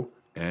Mexico.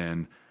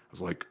 And I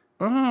was like,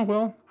 oh,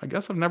 well, I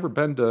guess I've never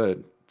been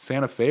to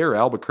Santa Fe or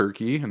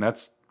Albuquerque, and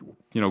that's,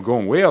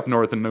 going way up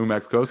north in New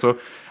Mexico. So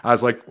I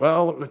was like,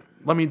 well,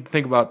 let me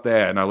think about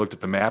that. And I looked at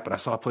the map, and I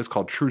saw a place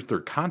called Truth or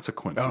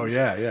Consequences. Oh,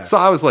 yeah. So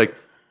I was like,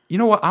 you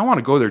know what? I want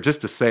to go there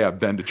just to say I've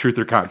been to Truth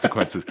or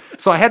Consequences.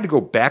 So I had to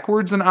go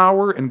backwards an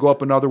hour and go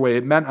up another way.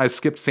 It meant I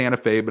skipped Santa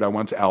Fe, but I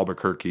went to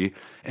Albuquerque.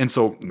 And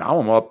so now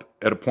I'm up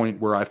at a point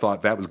where I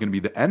thought that was going to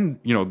be the end,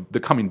 the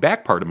coming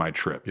back part of my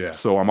trip. Yeah.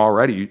 So I'm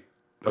already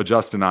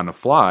adjusting on the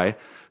fly.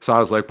 So I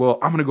was like, well,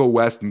 I'm going to go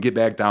west and get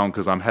back down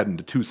because I'm heading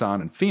to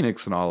Tucson and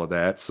Phoenix and all of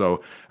that.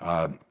 So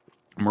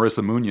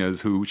Marissa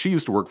Munoz, she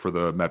used to work for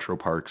the Metro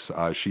Parks.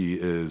 She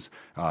is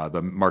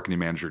the marketing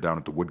manager down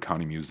at the Wood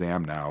County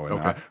Museum now.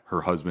 And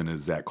her husband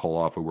is Zach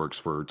Koloff, who works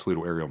for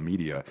Toledo Aerial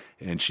Media.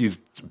 And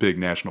she's a big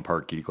national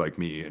park geek like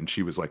me. And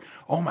she was like,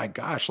 oh my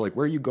gosh, like,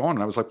 where are you going?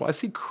 And I was like, well, I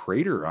see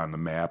Crater on the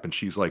map. And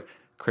she's like,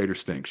 Crater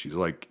stinks. She's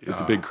like, it's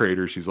a big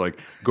crater. She's like,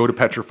 go to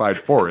Petrified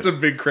Forest. It's a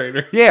big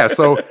crater. Yeah,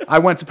 so I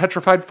went to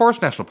Petrified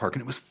Forest National Park,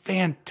 and it was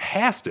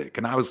fantastic.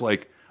 And I was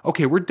like,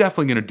 okay, we're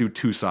definitely going to do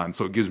Tucson,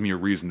 so it gives me a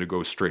reason to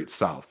go straight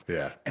south.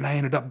 Yeah. And I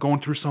ended up going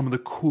through some of the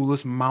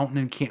coolest mountain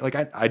and like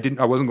I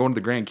wasn't going to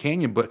the Grand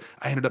Canyon, but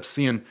I ended up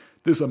seeing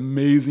this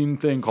amazing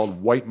thing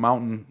called White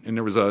Mountain, and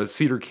there was a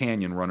Cedar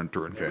Canyon running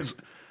through it. It was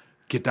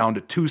get down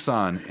to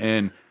Tucson,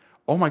 and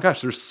oh my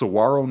gosh, there's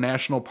Saguaro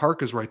National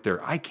Park is right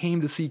there. I came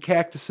to see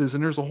cactuses,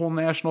 and there's a whole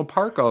national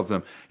park of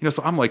them.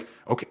 So I'm like,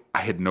 okay, I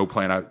had no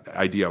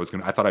idea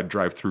I thought I'd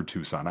drive through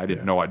Tucson. I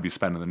didn't know I'd be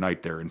spending the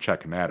night there and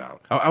checking that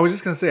out. I was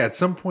just going to say, at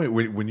some point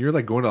when you're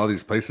like going to all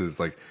these places,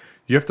 like,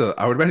 you have to.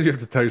 I would imagine you have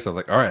to tell yourself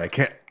like, all right, I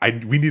can't.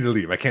 We need to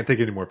leave. I can't take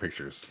any more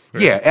pictures.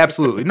 Right? Yeah,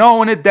 absolutely.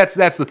 No, and that's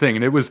the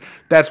thing, and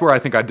that's where I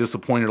think I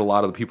disappointed a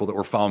lot of the people that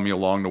were following me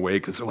along the way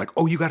because they're like,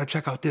 oh, you got to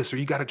check out this or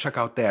you got to check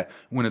out that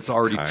when it's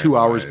already 2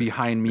 hours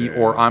behind me,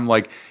 or I'm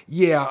like,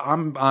 yeah,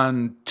 I'm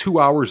on 2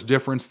 hours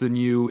difference than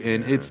you,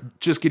 and it's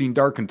just getting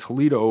dark in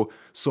Toledo,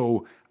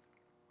 so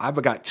I've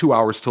got 2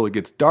 hours till it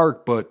gets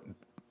dark, but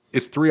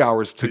it's 3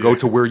 hours to go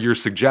to where you're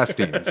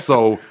suggesting,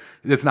 so.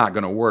 It's not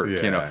going to work,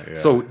 Yeah.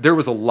 So there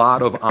was a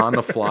lot of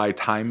on-the-fly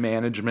time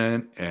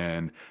management,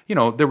 and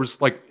there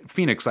was like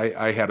Phoenix.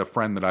 I had a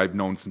friend that I've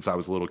known since I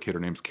was a little kid. Her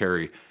name's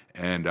Carrie,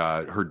 and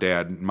her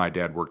dad and my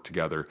dad worked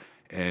together,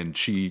 and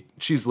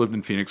she's lived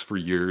in Phoenix for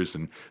years,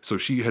 and so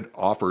she had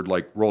offered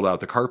rolled out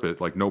the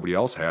carpet like nobody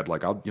else had.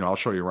 Like I'll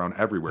show you around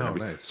everywhere. Oh,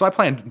 nice. So I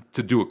planned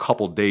to do a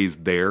couple days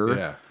there.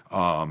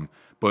 Yeah.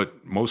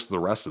 But most of the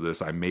rest of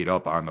this I made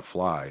up on the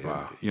fly.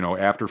 Wow. And,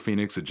 after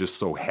Phoenix, it just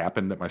so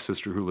happened that my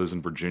sister, who lives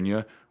in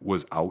Virginia,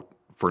 was out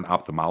for an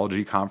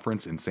ophthalmology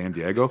conference in San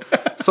Diego.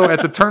 So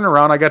at the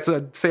turnaround, I got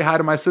to say hi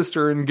to my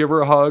sister and give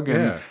her a hug.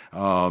 And,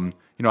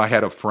 I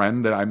had a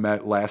friend that I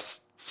met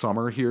last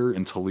summer here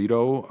in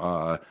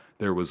Toledo.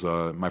 There was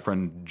my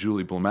friend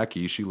Julie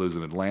Blumecki. She lives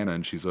in Atlanta,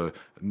 and she's a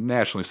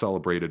nationally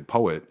celebrated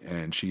poet.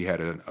 And she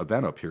had an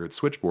event up here at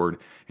Switchboard.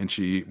 And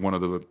one of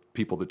the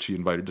people that she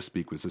invited to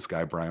speak was this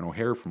guy, Brian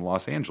O'Hare from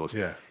Los Angeles.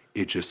 Yeah.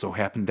 It just so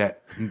happened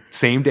that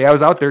same day I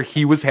was out there,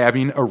 he was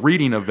having a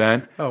reading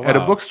event at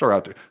a bookstore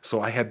out there.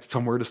 So I had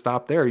somewhere to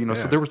stop there.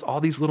 So there was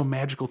all these little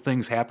magical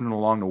things happening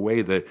along the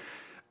way that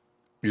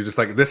you're just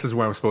like, this is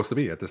where I'm supposed to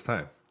be at this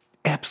time.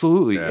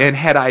 Absolutely. Yeah. And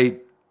had I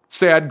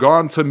say I'd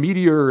gone to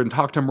Meteor and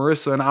talked to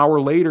Marissa an hour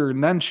later,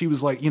 and then she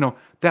was like,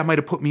 that might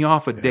have put me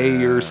off a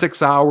day or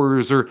 6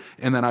 hours, and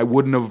then I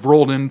wouldn't have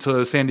rolled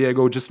into San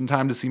Diego just in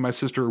time to see my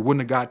sister, or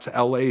wouldn't have got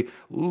to LA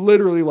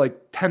literally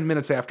 10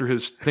 minutes after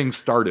his thing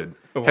started.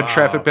 Wow. Had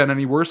traffic been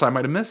any worse, I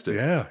might have missed it.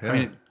 Yeah. I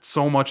mean,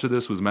 so much of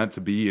this was meant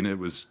to be, and it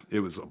was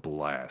a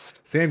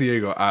blast. San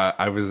Diego,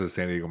 I visited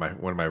San Diego.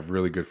 One of my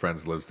really good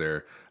friends lives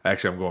there.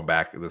 Actually, I'm going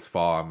back this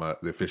fall. I'm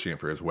the officiant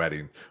for his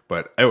wedding,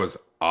 but it was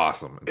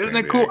awesome. Isn't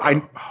it cool? Oh my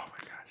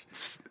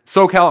gosh.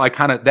 SoCal,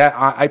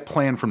 I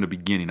planned from the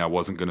beginning I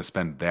wasn't going to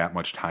spend that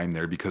much time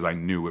there because I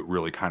knew it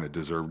really kind of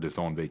deserved its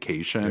own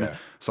vacation. Yeah.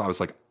 So I was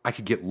like, I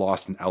could get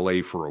lost in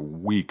LA for a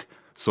week.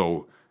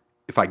 So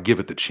if I give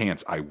it the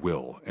chance, I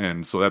will.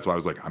 And so that's why I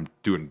was like, I'm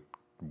doing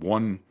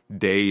one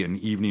day and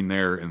evening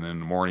there, and then in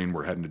the morning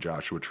we're heading to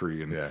Joshua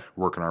Tree and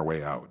working our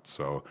way out.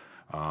 So,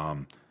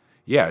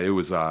 it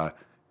was.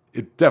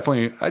 It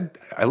definitely.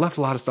 I left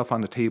a lot of stuff on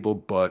the table,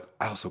 but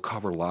I also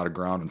covered a lot of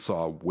ground and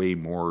saw way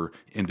more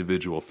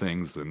individual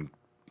things than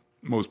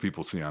most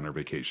people see on their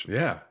vacations.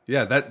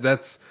 Yeah.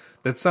 That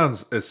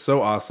sounds is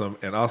so awesome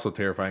and also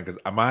terrifying because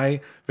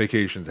my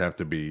vacations have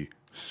to be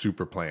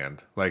super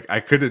planned. Like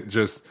I couldn't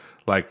just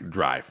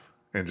drive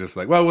and just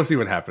we'll see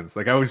what happens.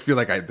 I always feel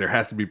like there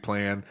has to be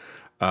plan.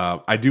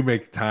 I do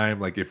make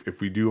time. If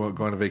we do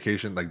go on a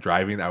vacation,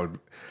 driving, I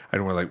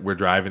don't want we're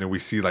driving and we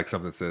see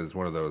something that says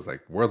one of those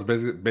world's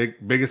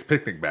biggest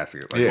picnic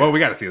basket. Well, we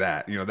got to see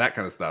that, that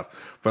kind of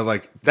stuff.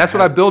 But that's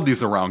what I build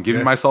these around,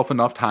 giving myself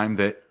enough time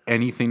that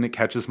anything that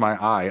catches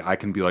my eye, I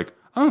can be like,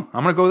 oh,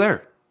 I'm going to go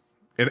there.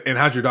 And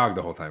how's your dog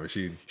the whole time? Is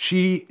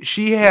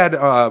she had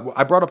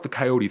I brought up the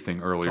coyote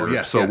thing earlier. Oh,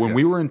 yes, when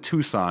we were in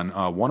Tucson,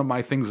 one of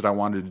my things that I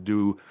wanted to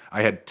do,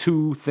 I had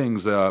two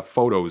things,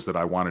 photos that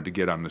I wanted to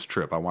get on this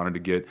trip. I wanted to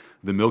get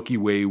the Milky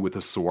Way with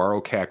a saguaro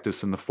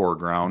cactus in the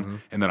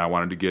foreground, and then I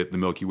wanted to get the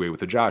Milky Way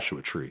with a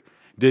Joshua tree.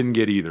 Didn't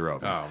get either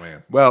of them. Oh,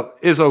 man. Well,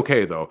 it's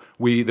okay, though.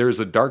 There's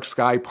a dark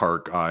sky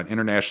park, an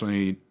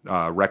internationally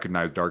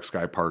recognized dark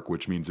sky park,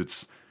 which means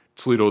it's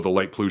Toledo. The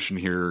light pollution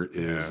here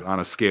is on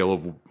a scale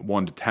of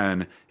 1 to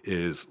 10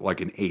 is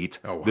an 8.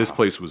 Oh, wow. This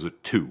place was a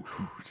 2,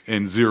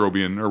 and 0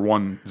 or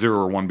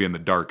 1 being the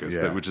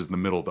darkest, which is in the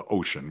middle of the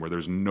ocean where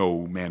there's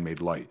no man-made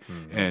light.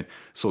 Mm-hmm. And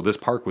so this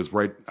park was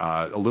right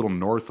a little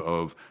north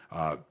of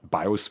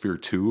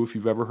Biosphere 2, if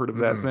you've ever heard of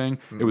that thing.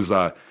 Mm-hmm. It was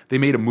they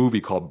made a movie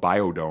called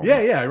Biodome. Yeah,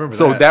 I remember that.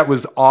 So that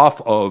was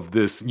off of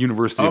this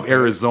University of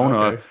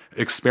Arizona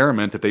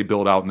experiment that they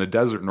built out in the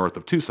desert north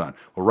of Tucson.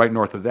 Well, right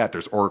north of that,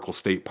 there's Oracle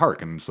State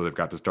Park, and so they've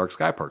got this dark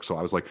sky park. So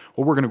I was like,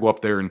 well, we're going to go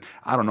up there, and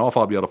I don't know if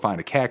I'll be able to find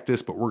a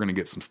cactus, but we're going to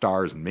get some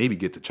stars and maybe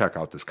get to check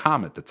out this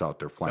comet that's out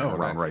there flying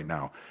around right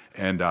now.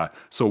 And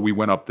so we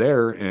went up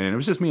there, and it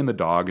was just me and the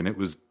dog, and it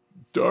was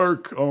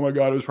dark. Oh my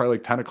God, it was probably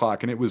 10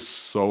 o'clock, and it was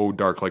so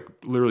dark.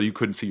 Literally, you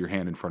couldn't see your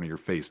hand in front of your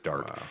face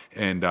dark. Wow.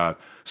 And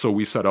so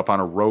we set up on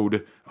a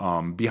road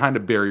behind a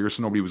barrier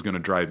so nobody was going to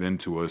drive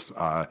into us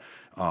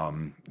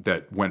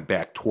that went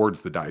back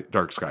towards the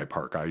dark sky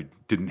park. I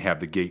didn't have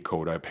the gate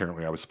code.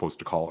 Apparently, I was supposed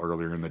to call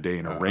earlier in the day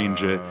and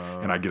arrange it.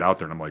 And I get out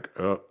there, and I'm like,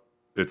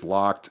 it's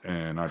locked,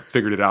 and I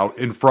figured it out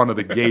in front of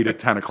the gate at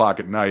 10 o'clock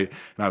at night,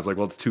 and I was like,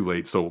 well, it's too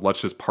late, so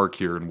let's just park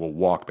here, and we'll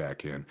walk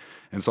back in.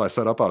 And so I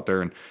set up out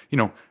there, and,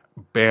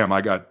 bam,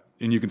 I got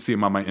and you can see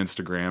them on my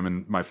Instagram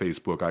and my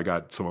Facebook. I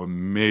got some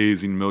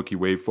amazing Milky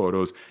Way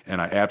photos,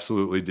 and I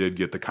absolutely did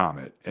get the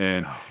comet.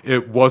 And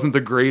it wasn't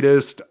the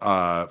greatest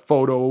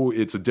photo.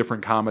 It's a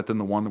different comet than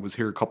the one that was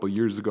here a couple of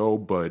years ago,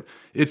 but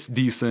it's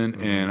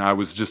decent. And I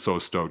was just so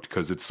stoked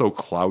because it's so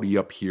cloudy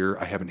up here.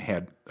 I haven't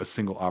had a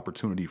single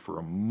opportunity for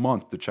a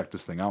month to check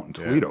this thing out in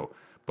Toledo,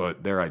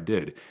 but there I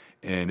did.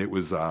 And it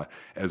was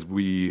as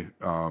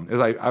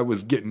I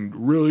was getting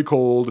really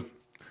cold,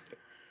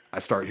 I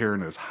start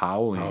hearing this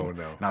howling. Oh,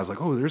 no. And I was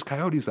like, oh, there's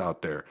coyotes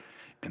out there.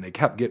 And they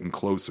kept getting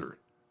closer.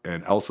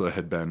 And Elsa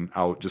had been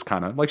out just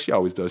kind of, like she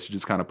always does, she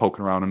just kind of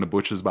poking around in the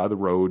bushes by the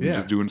road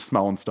and just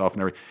smelling stuff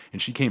and everything.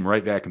 And she came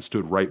right back and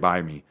stood right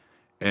by me.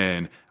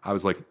 And I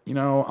was like,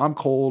 I'm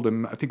cold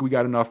and I think we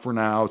got enough for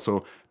now.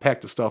 So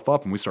packed the stuff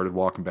up and we started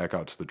walking back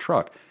out to the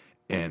truck.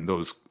 And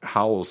those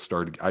howls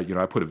started, I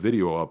put a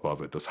video up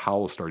of it. Those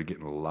howls started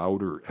getting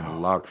louder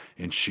and louder.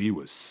 And she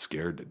was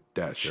scared to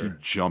death. Sure. She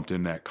jumped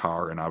in that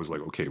car and I was like,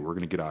 okay, we're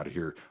going to get out of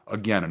here.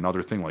 Again,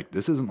 another thing, like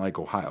this isn't like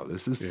Ohio.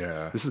 This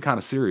is kind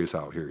of serious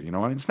out here.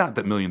 And it's not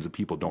that millions of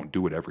people don't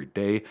do it every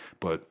day,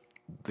 but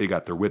they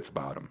got their wits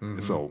about them. Mm-hmm.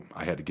 So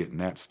I had to get in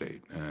that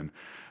state. And,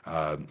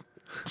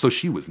 so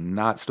she was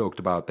not stoked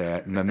about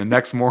that. And then the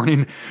next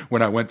morning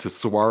when I went to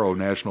Saguaro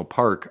National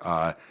Park,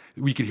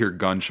 we could hear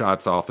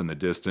gunshots off in the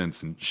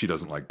distance, and she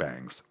doesn't like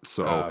bangs.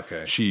 So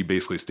she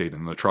basically stayed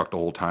in the truck the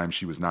whole time.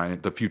 She was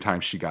 9. The few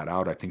times she got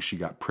out, I think she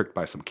got pricked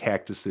by some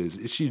cactuses.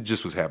 She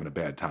just was having a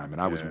bad time,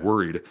 and I was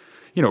worried.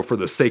 For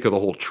the sake of the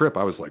whole trip,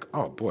 I was like,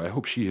 oh, boy, I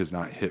hope she has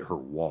not hit her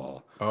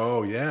wall.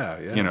 Oh, yeah.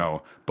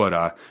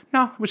 But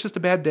no, it was just a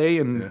bad day.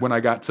 And when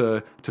I got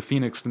to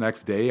Phoenix the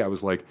next day, I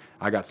was like,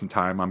 I got some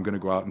time. I'm going to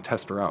go out and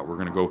test her out. We're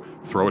going to go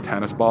throw a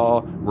tennis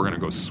ball. We're going to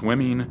go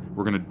swimming.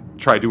 We're going to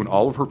try doing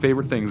all of her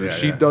favorite things. If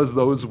she does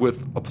those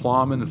with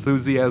aplomb and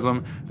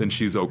enthusiasm, then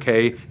she's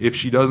okay. If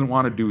she doesn't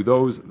want to do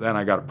those, then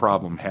I got a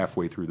problem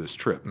halfway through this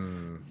trip.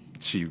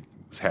 She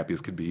was happy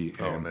as could be.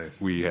 And nice.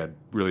 We had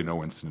really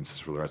no incidents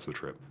for the rest of the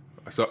trip.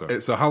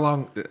 So how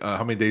long?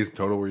 How many days in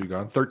total were you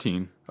gone?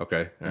 13.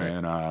 Okay, all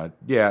right.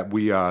 And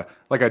we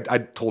like I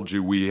told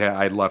you,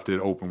 I left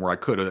it open where I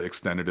could have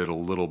extended it a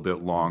little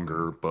bit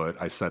longer,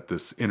 but I set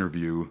this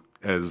interview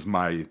as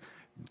my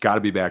got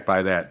to be back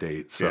by that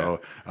date.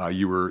 So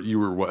you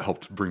were what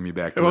helped bring me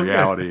back to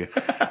reality.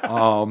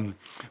 So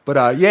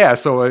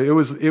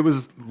it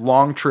was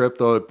long trip.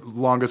 The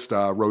longest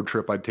road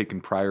trip I'd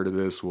taken prior to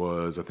this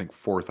was I think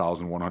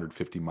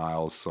 4,150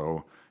 miles.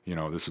 So.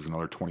 This was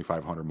another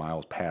 2,500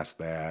 miles past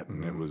that,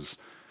 and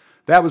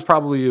that was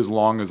probably as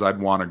long as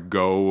I'd want to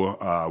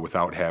go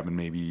without having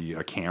maybe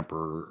a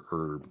camper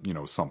or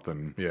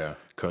something. Yeah,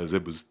 because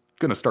it was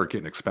going to start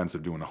getting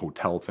expensive doing a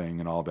hotel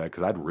thing and all that.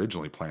 Because I'd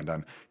originally planned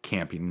on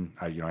camping.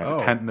 I had a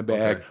tent in the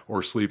bag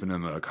or sleeping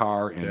in the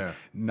car, and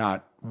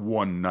not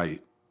one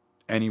night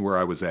anywhere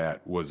I was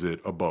at was it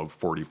above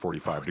 40,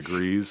 45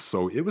 degrees.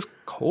 So it was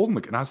cold,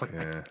 and I was like,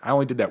 I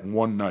only did that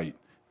one night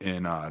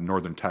in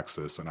northern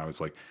Texas, and I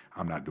was like,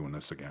 I'm not doing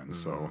this again.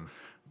 So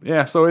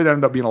so it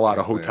ended up being a lot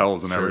of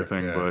hotels and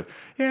everything. But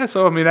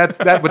so I mean that's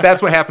that. But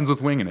that's what happens with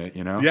winging it,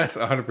 Yes,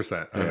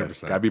 100%.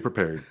 100%. Gotta be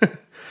prepared.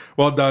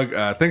 Well, Doug,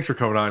 thanks for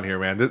coming on here,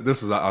 man.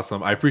 This is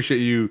awesome. I appreciate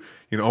you,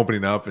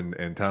 opening up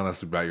and telling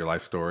us about your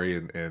life story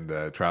and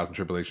the trials and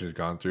tribulations you've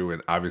gone through.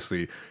 And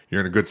obviously,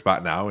 you're in a good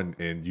spot now,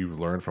 and you've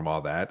learned from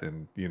all that.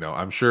 And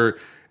I'm sure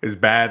as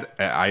bad.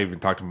 I even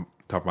talked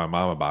to my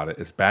mom about it.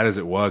 As bad as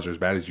it was, or as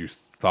bad as you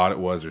thought it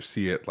was, or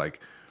see it like,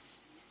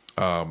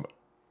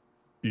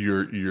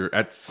 you're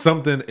at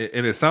something,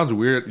 and it sounds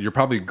weird. You're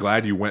probably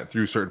glad you went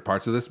through certain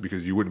parts of this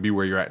because you wouldn't be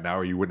where you're at now,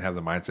 or you wouldn't have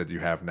the mindset you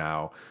have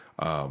now.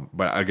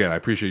 But again, I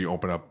appreciate you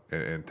opening up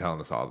and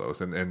telling us all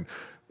those. And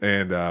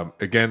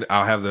again,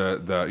 I'll have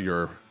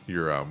your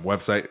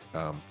website,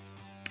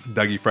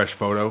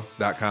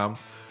 DougieFreshPhoto.com.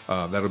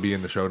 That'll be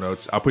in the show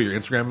notes. I'll put your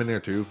Instagram in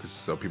there too,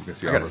 so people can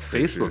see all those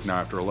pictures. Facebook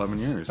now after 11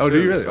 years. Oh,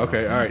 do you really? So.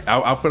 Okay, all right.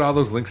 I'll put all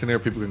those links in there.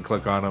 People can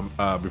click on them.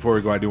 Before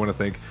we go, I do want to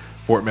thank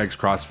Fort Meigs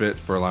CrossFit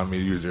for allowing me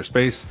to use their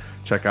space.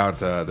 Check out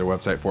their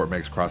website,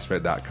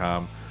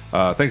 FortMeigsCrossFit.com.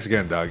 Thanks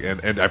again, Doug,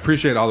 and I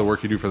appreciate all the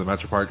work you do for the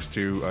Metro Parks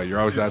too. You're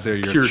always out there.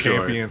 You're a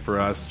champion for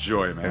us. It's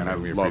joy, man. I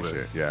love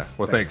it. Yeah.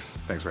 Well, thanks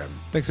for having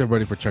me. Thanks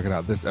everybody for checking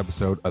out this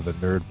episode of the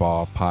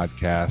Nerdball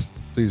Podcast.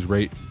 Please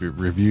rate,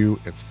 review,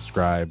 and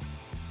subscribe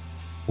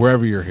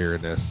wherever you're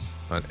hearing this,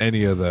 on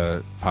any of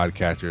the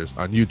podcatchers,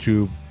 on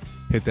YouTube.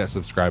 Hit that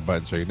subscribe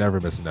button so you never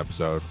miss an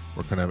episode.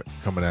 We're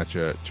coming at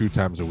you 2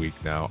 times a week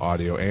now,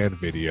 audio and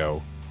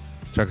video.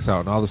 Check us out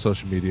on all the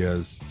social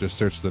medias. Just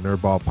search the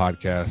Nerdball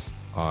Podcast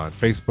on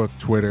Facebook,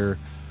 Twitter,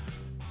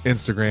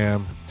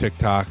 Instagram,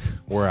 TikTok.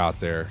 We're out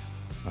there.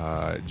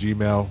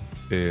 Gmail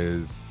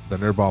is the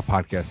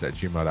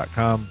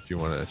nerdballpodcast@gmail.com. If you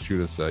want to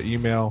shoot us an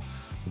email,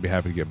 we'll be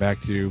happy to get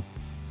back to you.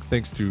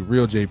 Thanks to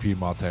Real JP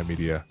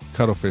Multimedia,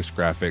 Cuttlefish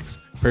Graphics,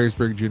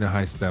 Perrysburg Junior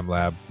High STEM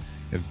Lab,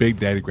 and Big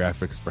Daddy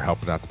Graphics for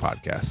helping out the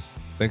podcast.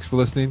 Thanks for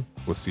listening.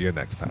 We'll see you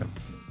next time.